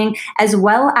is finding, as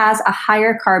well as a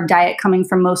higher carb diet coming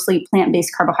from mostly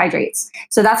plant-based carbohydrates.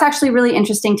 So that's actually really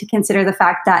interesting to consider the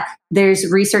fact that there's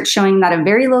research showing that a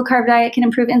very low carb diet can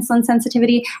improve insulin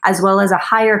sensitivity, as well as a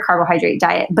higher carbohydrate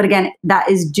diet. But again, that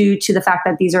is due to the fact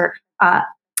that these are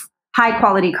high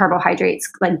quality carbohydrates,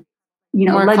 like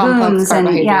more legumes and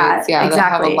exactly.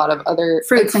 That have a lot of other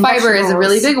fruits. Like fiber is a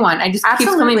really big one. I just keep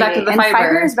coming back to the and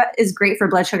fiber. Fiber is great for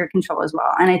blood sugar control as well.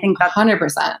 And I think that's 100%.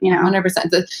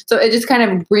 100%. So it just kind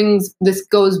of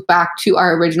goes back to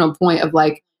our original point of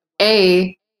like,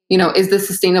 is this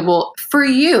sustainable for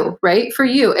you, right? For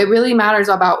you, it really matters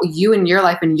about you and your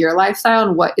life and your lifestyle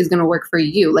and what is going to work for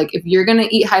you. Like if you're going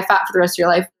to eat high fat for the rest of your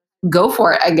life, go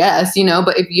for it, I guess,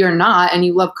 but if you're not and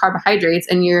you love carbohydrates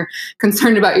and you're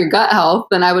concerned about your gut health,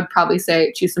 then I would probably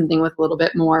say choose something with a little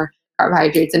bit more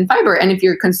carbohydrates and fiber. And if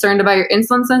you're concerned about your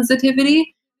insulin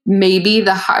sensitivity, maybe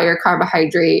the higher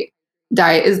carbohydrate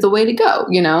diet is the way to go,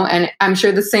 and I'm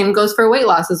sure the same goes for weight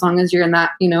loss. As long as you're in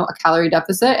that, a calorie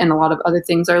deficit and a lot of other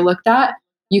things are looked at,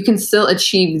 you can still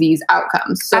achieve these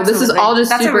outcomes. So Absolutely. This is all just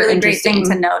That's super a really interesting. great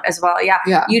thing to note as well.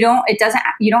 Yeah. You don't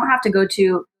have to go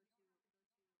to,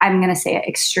 I'm going to say it,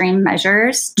 extreme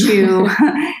measures to,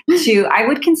 I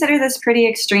would consider this pretty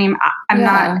extreme. I'm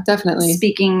not definitely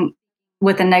speaking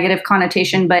with a negative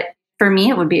connotation, but for me,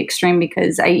 it would be extreme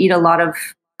because I eat a lot of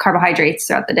carbohydrates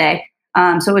throughout the day.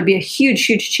 So it would be a huge,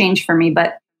 huge change for me,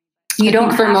 but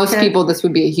for most people, this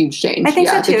would be a huge change. I think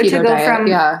so too, to go diet.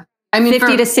 From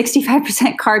 50 to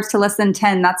 65% carbs to less than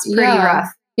 10. That's pretty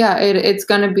rough. Yeah, it's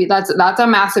going to be, that's a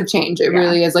massive change. It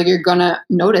really is. Like you're going to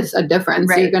notice a difference.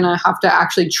 Right. You're going to have to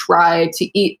actually try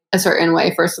to eat a certain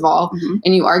way, first of all,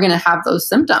 and you are going to have those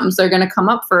symptoms. They're going to come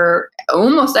up for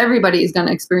almost everybody is going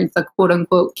to experience the quote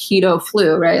unquote keto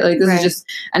flu, right? Like this is just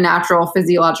a natural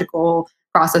physiological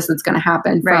process that's going to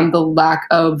happen from the lack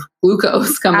of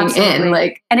glucose coming in.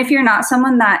 Like, and if you're not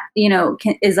someone that,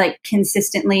 is like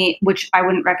consistently, which I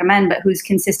wouldn't recommend, but who's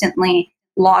consistently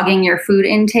logging your food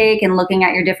intake and looking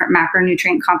at your different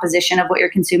macronutrient composition of what you're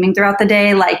consuming throughout the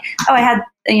day. Like, I had,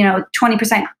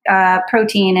 20%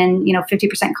 protein and,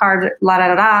 50% carbs, la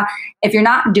da da da. If you're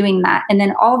not doing that, and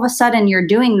then all of a sudden you're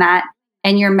doing that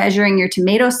and you're measuring your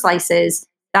tomato slices,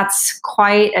 that's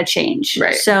quite a change.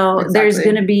 Right. So there's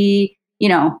going to be,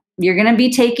 you're going to be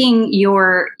taking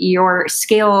your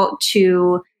scale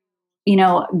to,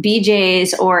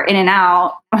 BJ's or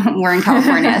In-N-Out. We're in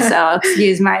California, so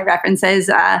excuse my references,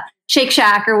 Shake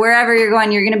Shack or wherever you're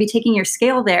going, you're going to be taking your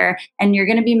scale there and you're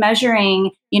going to be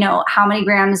measuring, how many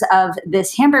grams of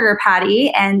this hamburger patty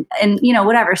and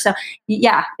whatever. So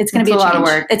yeah, it's going to be a change. Lot of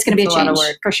work. It's going to be a change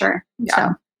for sure. Yeah.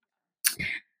 So.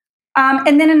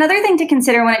 And then another thing to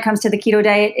consider when it comes to the keto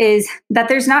diet is that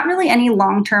there's not really any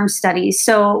long-term studies.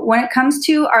 So when it comes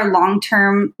to our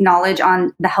long-term knowledge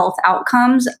on the health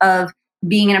outcomes of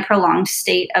being in a prolonged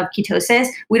state of ketosis,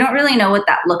 we don't really know what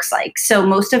that looks like. So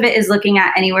most of it is looking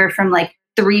at anywhere from like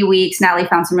 3 weeks. Natalie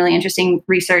found some really interesting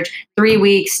research, 3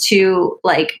 weeks to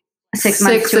like 6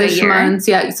 months to a year. Months.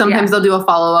 Yeah. Sometimes they'll do a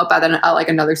follow-up at like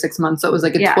another 6 months. So it was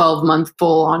like a 12-month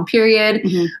full-on period.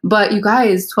 But you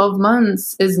guys, 12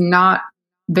 months is not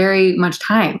very much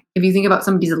time. If you think about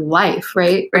somebody's life,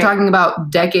 right? We're talking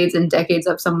about decades and decades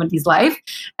of somebody's life,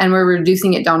 and we're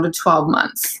reducing it down to 12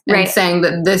 months and saying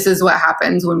that this is what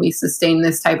happens when we sustain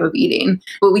this type of eating.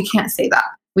 But we can't say that.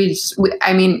 We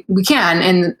can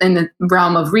in the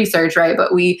realm of research, right?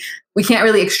 But we can't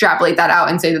really extrapolate that out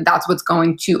and say that that's what's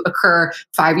going to occur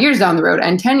 5 years down the road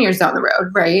and 10 years down the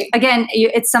road, right? Again,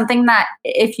 it's something that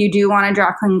if you do want to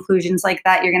draw conclusions like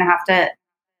that, you're going to have to,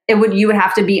 you would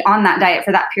have to be on that diet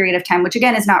for that period of time, which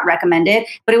again is not recommended,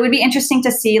 but it would be interesting to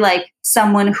see like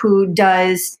someone who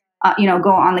does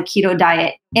go on the keto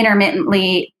diet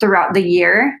intermittently throughout the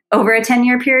year over a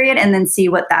 10-year period and then see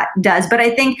what that does. But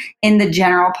I think in the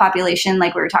general population,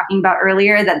 like we were talking about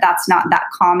earlier, that's not that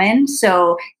common.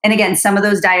 So, and again, some of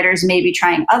those dieters may be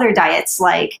trying other diets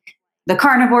like the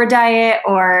carnivore diet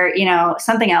or,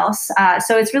 something else.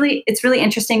 So it's really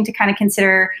interesting to kind of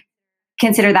consider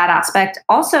that aspect.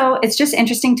 Also, it's just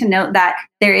interesting to note that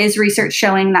there is research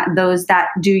showing that those that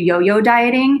do yo-yo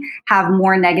dieting have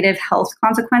more negative health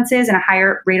consequences and a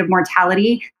higher rate of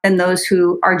mortality than those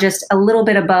who are just a little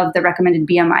bit above the recommended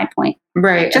BMI point.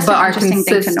 Right. Just but an are interesting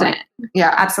consistent. thing to note.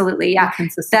 Yeah. Absolutely. Yeah.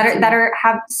 That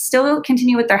have still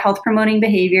continue with their health promoting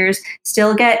behaviors,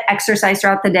 still get exercise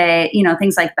throughout the day,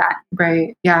 things like that.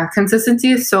 Right. Yeah.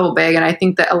 Consistency is so big. And I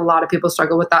think that a lot of people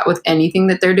struggle with that with anything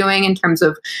that they're doing in terms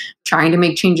of trying to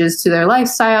make changes to their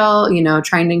lifestyle,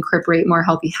 trying to incorporate more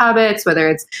healthy habits, whether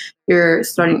it's you're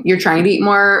trying to eat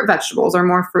more vegetables or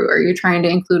more fruit, or you're trying to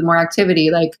include more activity.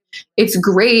 Like, it's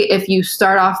great if you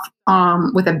start off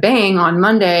with a bang on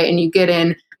Monday and you get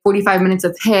in 45 minutes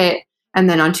of HIIT, and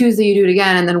then on Tuesday you do it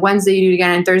again, and then Wednesday you do it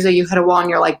again, and Thursday you hit a wall and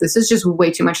you're like, this is just way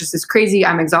too much. This is crazy.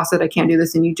 I'm exhausted. I can't do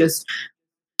this. And you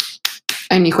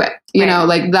quit,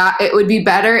 like that. It would be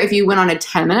better if you went on a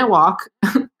 10-minute walk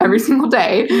every single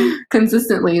day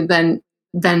consistently than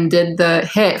did the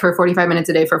HIIT for 45 minutes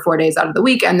a day for 4 days out of the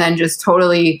week, and then just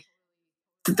totally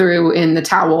threw in the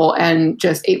towel and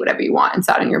just ate whatever you want and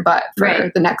sat on your butt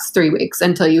for the next 3 weeks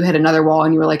until you hit another wall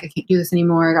and you were like, I can't do this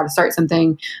anymore. I got to start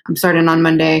something. I'm starting on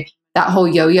Monday. That whole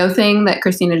yo-yo thing that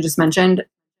Christina just mentioned,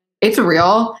 it's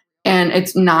real and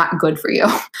it's not good for you.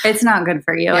 It's not good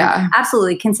for you. Yeah. And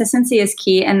absolutely. Consistency is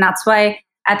key. And that's why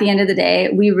at the end of the day,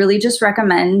 we really just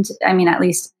recommend, at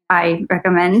least I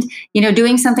recommend,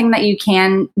 doing something that you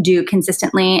can do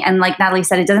consistently. And like Natalie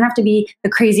said, it doesn't have to be the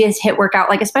craziest HIIT workout,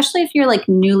 like especially if you're like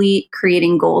newly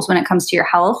creating goals when it comes to your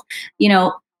health.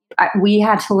 We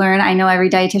had to learn, I know every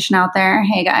dietitian out there,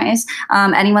 hey guys,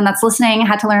 anyone that's listening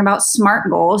had to learn about SMART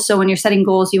goals. So when you're setting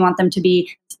goals, you want them to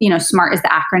be, SMART is the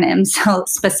acronym. So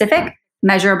specific,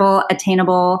 measurable,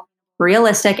 attainable,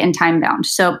 realistic, and time bound.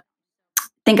 So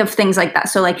think of things like that.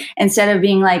 So like, instead of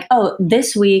being like, oh,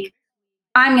 this week,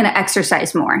 I'm going to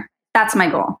exercise more. That's my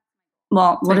goal.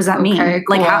 Well, what does that mean?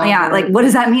 Cool. Like how, like, what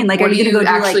does that mean? Like, are you going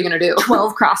to go do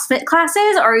 12 CrossFit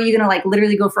classes, or are you going to like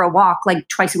literally go for a walk like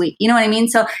twice a week? You know what I mean?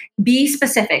 So be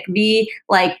specific, be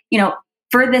like,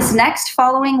 for this next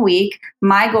following week,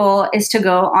 my goal is to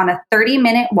go on a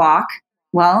 30-minute walk.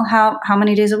 Well, how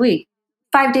many days a week?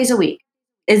 5 days a week.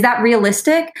 Is that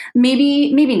realistic?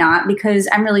 Maybe not, because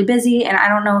I'm really busy and I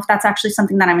don't know if that's actually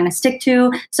something that I'm going to stick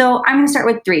to. So I'm going to start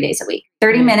with 3 days a week,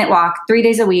 30-minute walk, 3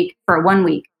 days a week for 1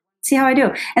 week. See how I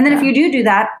do. And then if you do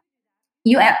that,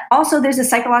 you also, there's a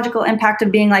psychological impact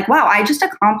of being like, wow, I just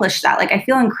accomplished that. Like, I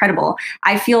feel incredible.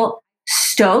 I feel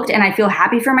stoked and I feel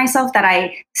happy for myself that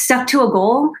I stuck to a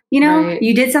goal.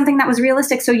 You did something that was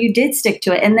realistic, so you did stick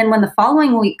to it. And then when the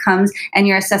following week comes and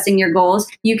you're assessing your goals,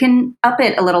 you can up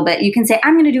it a little bit. You can say,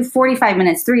 I'm going to do 45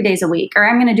 minutes 3 days a week, or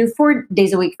I'm going to do 4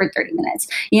 days a week for 30 minutes,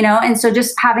 And so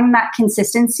just having that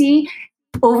consistency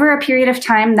over a period of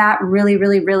time, that really,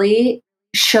 really, really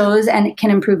shows and can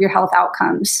improve your health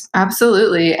outcomes.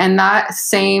 Absolutely. And that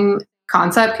same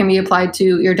concept can be applied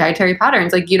to your dietary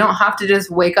patterns. Like, you don't have to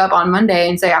just wake up on Monday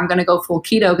and say, I'm going to go full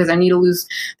keto because I need to lose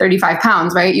 35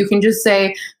 pounds, right? You can just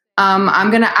say, I'm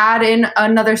going to add in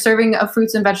another serving of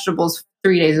fruits and vegetables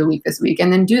 3 days a week this week,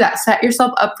 and then do that. Set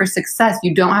yourself up for success.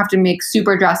 You don't have to make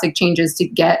super drastic changes to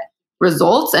get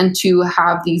results and to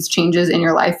have these changes in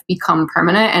your life become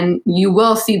permanent, and you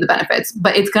will see the benefits,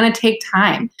 but it's going to take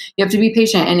time. You have to be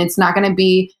patient, and it's not going to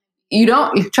be,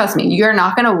 trust me, you're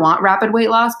not going to want rapid weight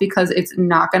loss because it's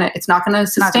not going to sustain. It's not going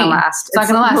to last. It's not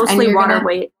going to last. Mostly water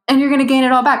weight. And you're going to gain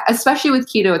it all back, especially with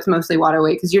keto. It's mostly water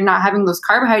weight because you're not having those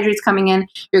carbohydrates coming in.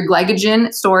 Your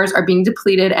glycogen stores are being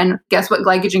depleted. And guess what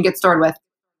glycogen gets stored with?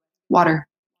 Water.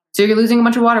 So you're losing a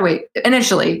bunch of water weight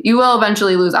initially. You will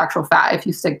eventually lose actual fat if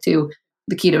you stick to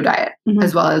the keto diet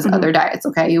as well as other diets.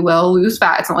 Okay. You will lose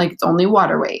fat. It's not like it's only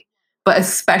water weight, but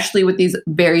especially with these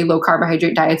very low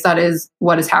carbohydrate diets, that is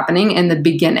what is happening in the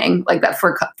beginning, like that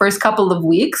first couple of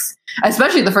weeks,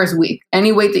 especially the first week.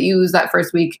 Any weight that you lose that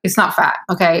first week, it's not fat.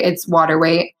 Okay. It's water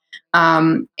weight.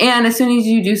 And as soon as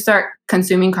you do start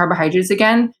consuming carbohydrates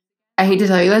again, I hate to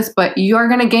tell you this, but you are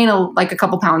going to gain a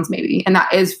couple pounds maybe. And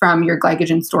that is from your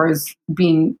glycogen stores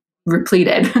being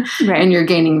repleted and you're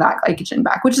gaining that glycogen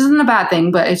back, which isn't a bad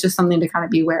thing, but it's just something to kind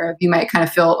of be aware of. You might kind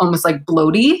of feel almost like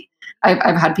bloaty.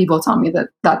 I've had people tell me that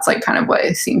that's like kind of what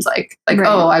it seems like.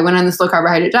 Oh, I went on this low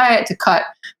carbohydrate diet to cut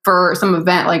for some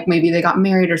event, like maybe they got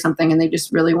married or something and they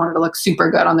just really wanted to look super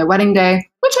good on their wedding day,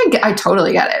 which I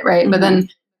totally get it, right? Mm-hmm. But then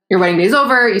your wedding day's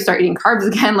over, you start eating carbs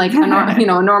again, like a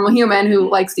normal human who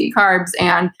likes to eat carbs,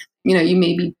 and you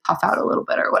maybe puff out a little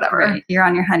bit or whatever. Right. You're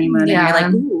on your honeymoon and you're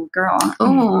like, ooh, girl.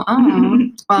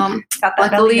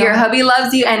 Luckily your hubby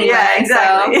loves you anyway. Yeah,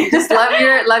 exactly. So just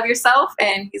love yourself,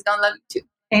 and he's gonna love you too.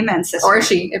 Amen, sister. Or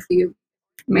she, if you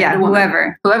married a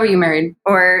woman. Whoever you married.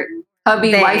 Or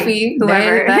hubby, wifey,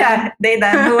 whoever. They,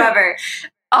 them, whoever.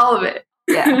 All of it.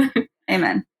 Yeah.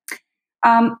 Amen.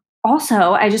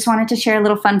 Also, I just wanted to share a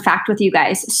little fun fact with you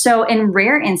guys. So in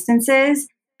rare instances,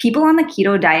 people on the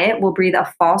keto diet will breathe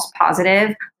a false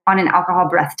positive on an alcohol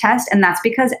breath test. And that's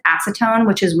because acetone,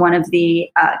 which is one of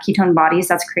the ketone bodies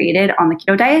that's created on the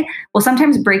keto diet, will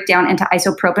sometimes break down into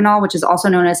isopropanol, which is also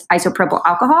known as isopropyl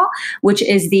alcohol, which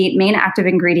is the main active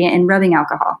ingredient in rubbing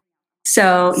alcohol.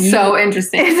 So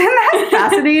interesting. Isn't that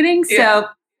fascinating? Yeah. So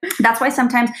that's why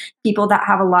sometimes people that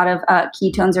have a lot of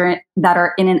ketones that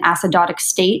are in an acidotic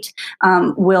state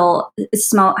will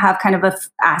have kind of a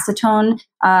acetone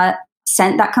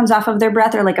scent that comes off of their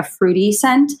breath, or like a fruity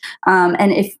scent.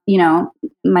 And if,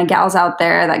 my gals out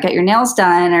there that get your nails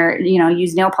done or,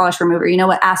 use nail polish remover, you know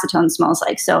what acetone smells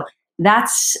like. So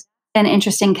that's an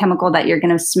interesting chemical that you're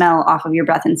going to smell off of your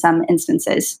breath in some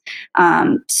instances.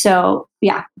 So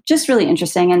yeah, just really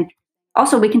interesting. And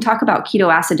also we can talk about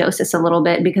ketoacidosis a little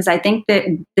bit, because I think that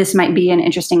this might be an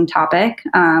interesting topic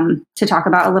to talk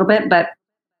about a little bit. But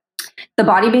the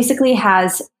body basically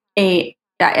has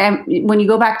when you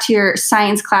go back to your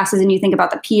science classes and you think about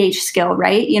the pH scale,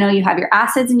 right? You have your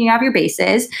acids and you have your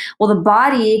bases. Well, the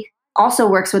body also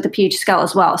works with the pH scale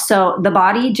as well. So the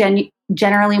body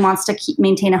generally wants to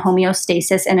maintain a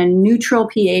homeostasis and a neutral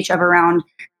pH of around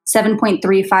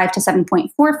 7.35 to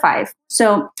 7.45.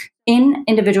 So in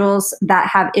individuals that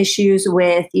have issues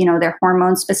with, their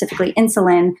hormones, specifically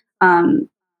insulin,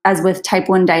 as with type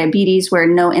 1 diabetes, where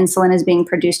no insulin is being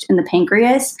produced in the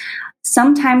pancreas,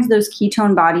 sometimes those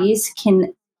ketone bodies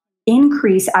can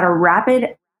increase at a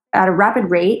rapid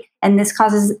rate, and this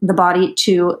causes the body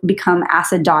to become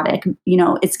acidotic.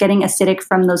 It's getting acidic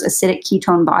from those acidic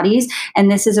ketone bodies,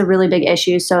 and this is a really big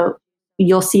issue. So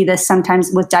you'll see this sometimes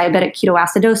with diabetic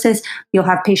ketoacidosis. You'll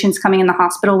have patients coming in the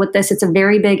hospital with this. It's a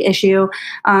very big issue.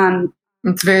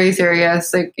 It's very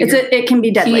serious. Like it can be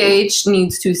deadly. pH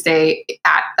needs to stay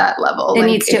at that level. It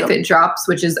needs to. If it drops,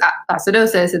 which is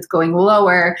acidosis, it's going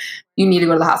lower, you need to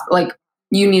go to the hospital. Like,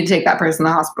 you need to take that person to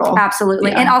the hospital. Absolutely.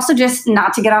 Yeah. And also, just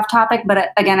not to get off topic, but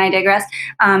again, I digress.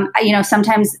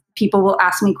 Sometimes people will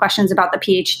ask me questions about the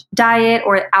pH diet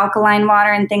or alkaline water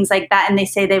and things like that. And they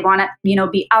say they want to,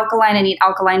 be alkaline and eat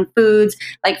alkaline foods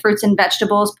like fruits and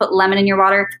vegetables, put lemon in your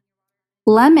water.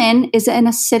 Lemon is an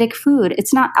acidic food.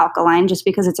 It's not alkaline just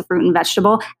because it's a fruit and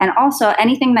vegetable. And also,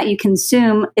 anything that you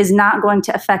consume is not going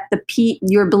to affect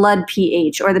your blood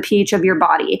pH or the pH of your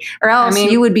body, or else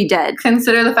you would be dead.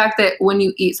 Consider the fact that when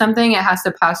you eat something, it has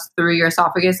to pass through your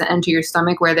esophagus and enter your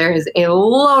stomach, where there is a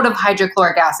load of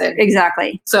hydrochloric acid.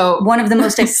 Exactly. So one of the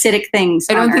most acidic things.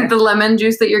 I don't think the lemon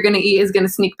juice that you're going to eat is going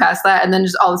to sneak past that and then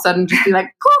just all of a sudden just be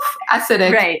like, poof,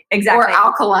 acidic. Right. Exactly. Or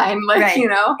alkaline,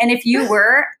 And if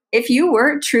you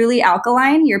were truly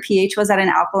alkaline, your pH was at an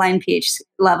alkaline pH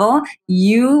level,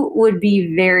 you would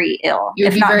be very ill.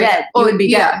 If not dead, you would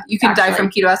be dead. Yeah, you can die from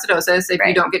ketoacidosis if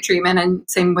you don't get treatment, and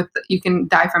same with you can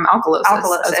die from alkalosis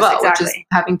as well, which is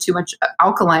having too much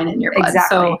alkaline in your blood.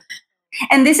 Exactly. So,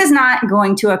 and this is not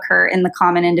going to occur in the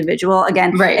common individual.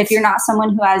 Again, if you're not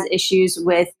someone who has issues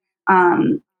with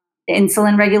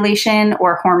insulin regulation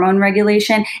or hormone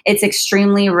regulation, it's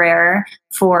extremely rare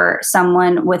for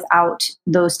someone without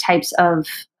those types of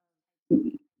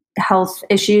health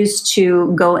issues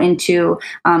to go into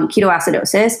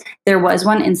ketoacidosis. There was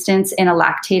one instance in a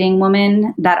lactating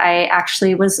woman that I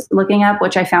actually was looking up,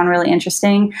 which I found really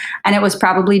interesting. And it was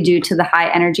probably due to the high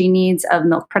energy needs of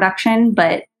milk production,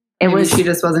 but she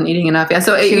just wasn't eating enough. Yeah.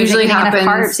 So it usually happens.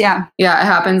 Carbs, yeah. Yeah. It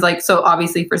happens so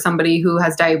obviously for somebody who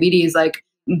has diabetes,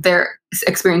 they're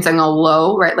experiencing a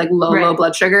low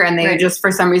blood sugar, and they just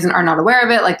for some reason are not aware of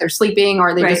it, like they're sleeping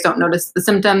or they just don't notice the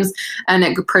symptoms, and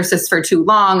it persists for too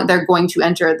long. They're going to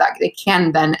enter that. They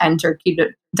can then enter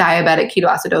diabetic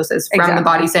ketoacidosis from the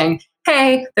body saying,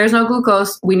 hey, there's no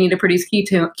glucose. We need to produce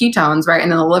ketones, right?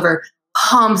 And then the liver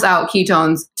pumps out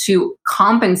ketones to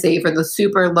compensate for the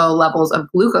super low levels of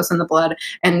glucose in the blood,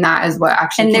 and that is what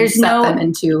actually can set them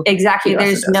into ketoacidosis.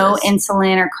 There's no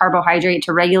insulin or carbohydrate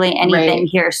to regulate anything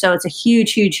here, so it's a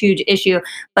huge issue.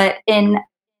 But in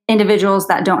individuals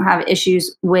that don't have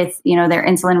issues with, their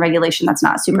insulin regulation, that's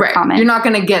not super common. You're not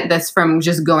going to get this from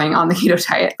just going on the keto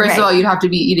diet. First of all, you'd have to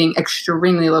be eating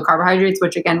extremely low carbohydrates,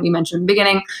 which again, we mentioned in the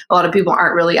beginning, a lot of people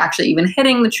aren't really actually even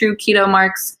hitting the true keto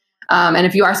marks. And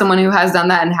if you are someone who has done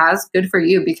that and has, good for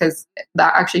you, because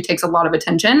that actually takes a lot of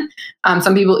attention.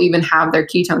 Some people even have their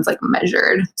ketones like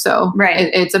measured. So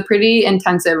it's a pretty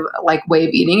intensive like way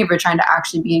of eating if you're trying to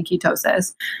actually be in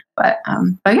ketosis. But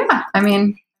yeah, I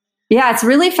mean, yeah, it's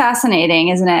really fascinating,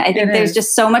 isn't it? I think there's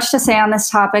just so much to say on this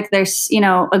topic. There's,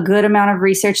 a good amount of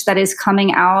research that is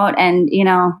coming out, and,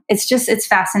 it's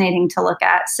fascinating to look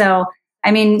at. So,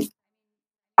 I mean,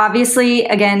 obviously,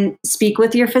 again, speak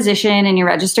with your physician and your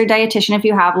registered dietitian if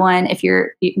you have one, if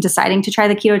you're deciding to try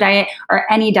the keto diet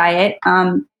or any diet.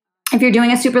 If you're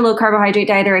doing a super low carbohydrate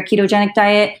diet or a ketogenic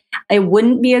diet, it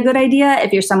wouldn't be a good idea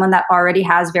if you're someone that already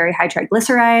has very high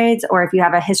triglycerides, or if you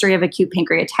have a history of acute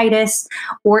pancreatitis,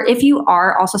 or if you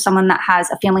are also someone that has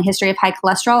a family history of high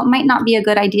cholesterol. It might not be a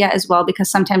good idea as well,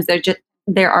 because sometimes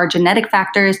there are genetic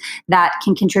factors that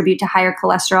can contribute to higher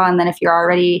cholesterol. And then if you're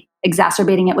already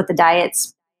exacerbating it with the diet,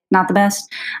 it's not the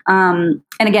best. And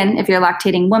again, if you're a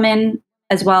lactating woman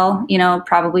as well,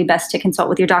 probably best to consult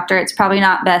with your doctor. It's probably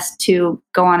not best to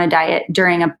go on a diet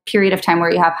during a period of time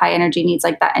where you have high energy needs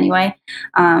like that anyway.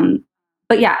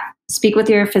 But yeah, speak with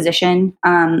your physician.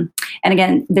 And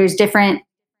again, there's different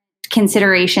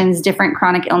considerations, different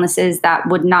chronic illnesses that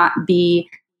would not be,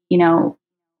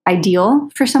 ideal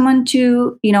for someone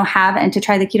to, have and to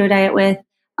try the keto diet with.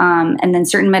 And then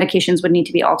certain medications would need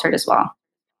to be altered as well.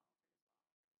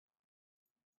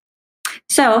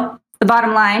 So the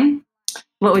bottom line,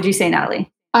 what would you say, Natalie?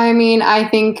 I mean, I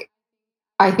think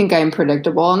I'm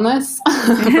predictable in this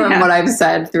from what I've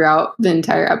said throughout the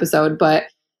entire episode. But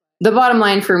the bottom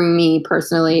line for me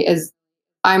personally is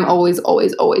I'm always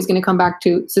going to come back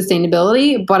to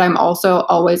sustainability, but I'm also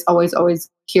always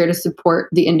here to support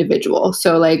the individual.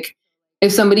 So like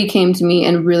if somebody came to me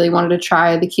and really wanted to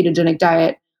try the ketogenic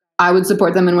diet, I would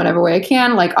support them in whatever way I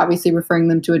can, like obviously referring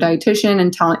them to a dietitian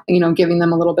and giving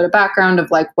them a little bit of background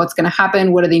of like what's going to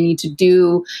happen, what do they need to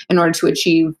do in order to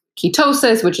achieve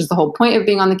ketosis, which is the whole point of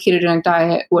being on the ketogenic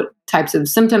diet. What types of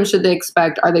symptoms should they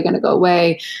expect? Are they going to go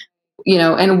away?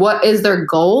 And what is their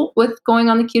goal with going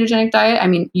on the ketogenic diet? I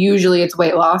mean, usually it's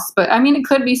weight loss, but I mean, it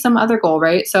could be some other goal,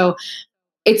 right? So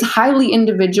it's highly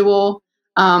individual.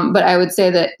 But I would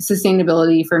say that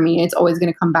sustainability for me, it's always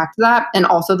going to come back to that. And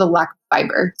also the lack of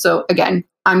fiber. So again,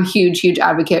 I'm huge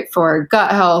advocate for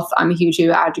gut health. I'm a huge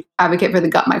advocate for the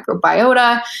gut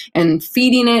microbiota and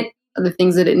feeding it the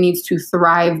things that it needs to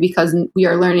thrive, because we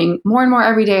are learning more and more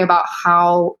every day about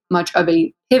how much of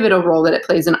a pivotal role that it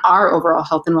plays in our overall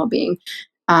health and well-being,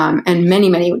 in many,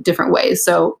 many different ways.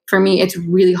 So for me, it's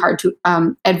really hard to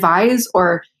advise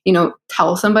or,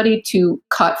 tell somebody to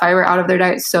cut fiber out of their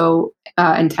diet so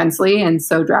intensely and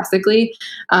so drastically.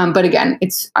 But again,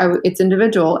 it's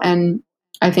individual. And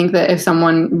I think that if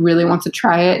someone really wants to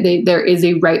try it, there is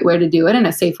a right way to do it and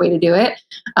a safe way to do it.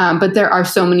 But there are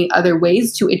so many other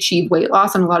ways to achieve weight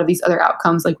loss and a lot of these other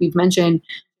outcomes, like we've mentioned,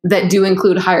 that do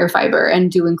include higher fiber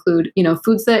and do include,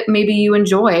 foods that maybe you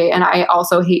enjoy. And I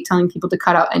also hate telling people to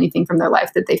cut out anything from their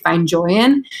life that they find joy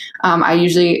in. I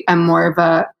usually am more of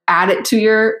a add it to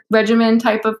your regimen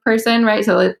type of person, right?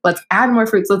 So let's add more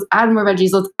fruits, let's add more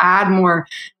veggies, let's add more,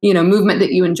 movement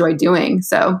that you enjoy doing.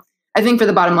 So I think for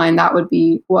the bottom line, that would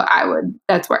be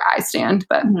that's where I stand.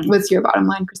 But what's your bottom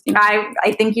line, Christina?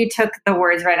 I think you took the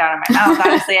words right out of my mouth,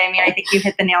 honestly. I mean, I think you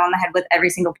hit the nail on the head with every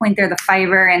single point there, the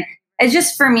fiber. And it's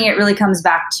just, for me, it really comes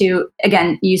back to,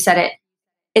 again, you said it,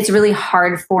 it's really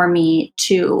hard for me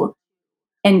to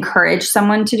encourage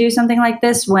someone to do something like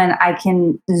this when I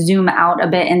can zoom out a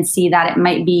bit and see that it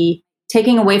might be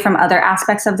taking away from other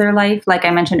aspects of their life, like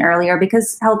I mentioned earlier,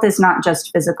 because health is not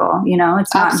just physical,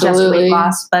 it's not just weight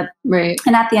loss, but right.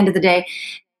 And at the end of the day,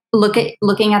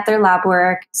 looking at their lab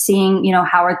work, seeing,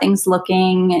 how are things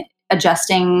looking,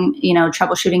 adjusting,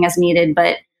 troubleshooting as needed.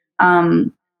 But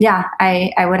yeah,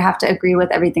 I would have to agree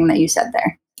with everything that you said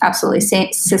there. Absolutely.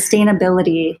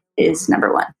 Sustainability is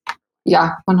number one.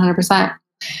 Yeah, 100%.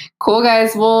 Cool,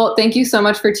 guys. Well, thank you so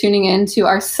much for tuning in to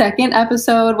our second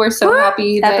episode. We're so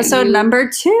happy that episode number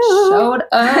 2 showed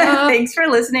up. Thanks for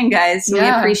listening, guys. We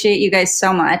appreciate you guys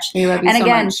so much. We love you and so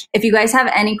again, much. If you guys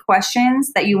have any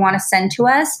questions that you want to send to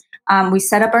us, we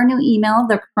set up our new email,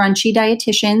 the Crunchy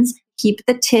Dietitians. Keep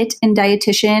the tit in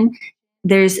dietitian.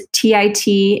 there's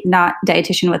TIT, not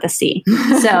dietitian with a C.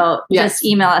 So yes. Just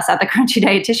email us at the Crunchy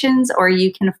Dietitians, or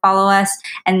you can follow us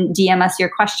and DM us your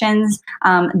questions.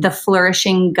 The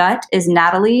Flourishing Gut is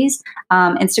Natalie's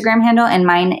Instagram handle, and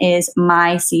mine is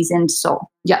My Seasoned Soul.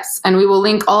 Yes. And we will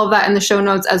link all of that in the show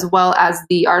notes, as well as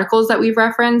the articles that we've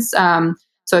referenced.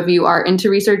 So if you are into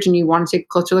research and you want to take a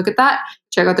closer look at that,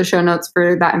 check out the show notes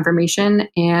for that information.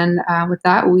 And with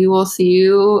that, we will see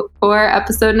you for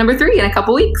episode number 3 in a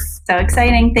couple weeks. So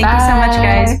exciting. Thank you so much,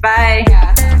 guys. Bye.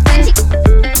 Yeah.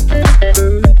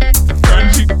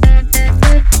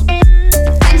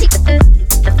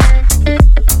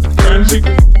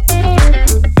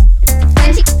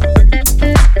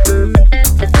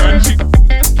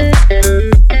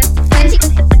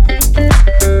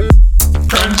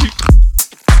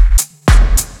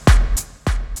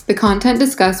 The content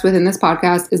discussed within this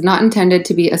podcast is not intended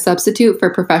to be a substitute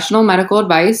for professional medical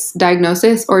advice,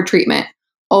 diagnosis, or treatment.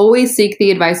 Always seek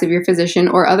the advice of your physician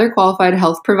or other qualified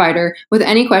health provider with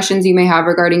any questions you may have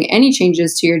regarding any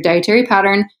changes to your dietary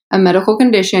pattern, a medical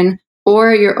condition,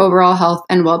 or your overall health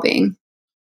and well-being.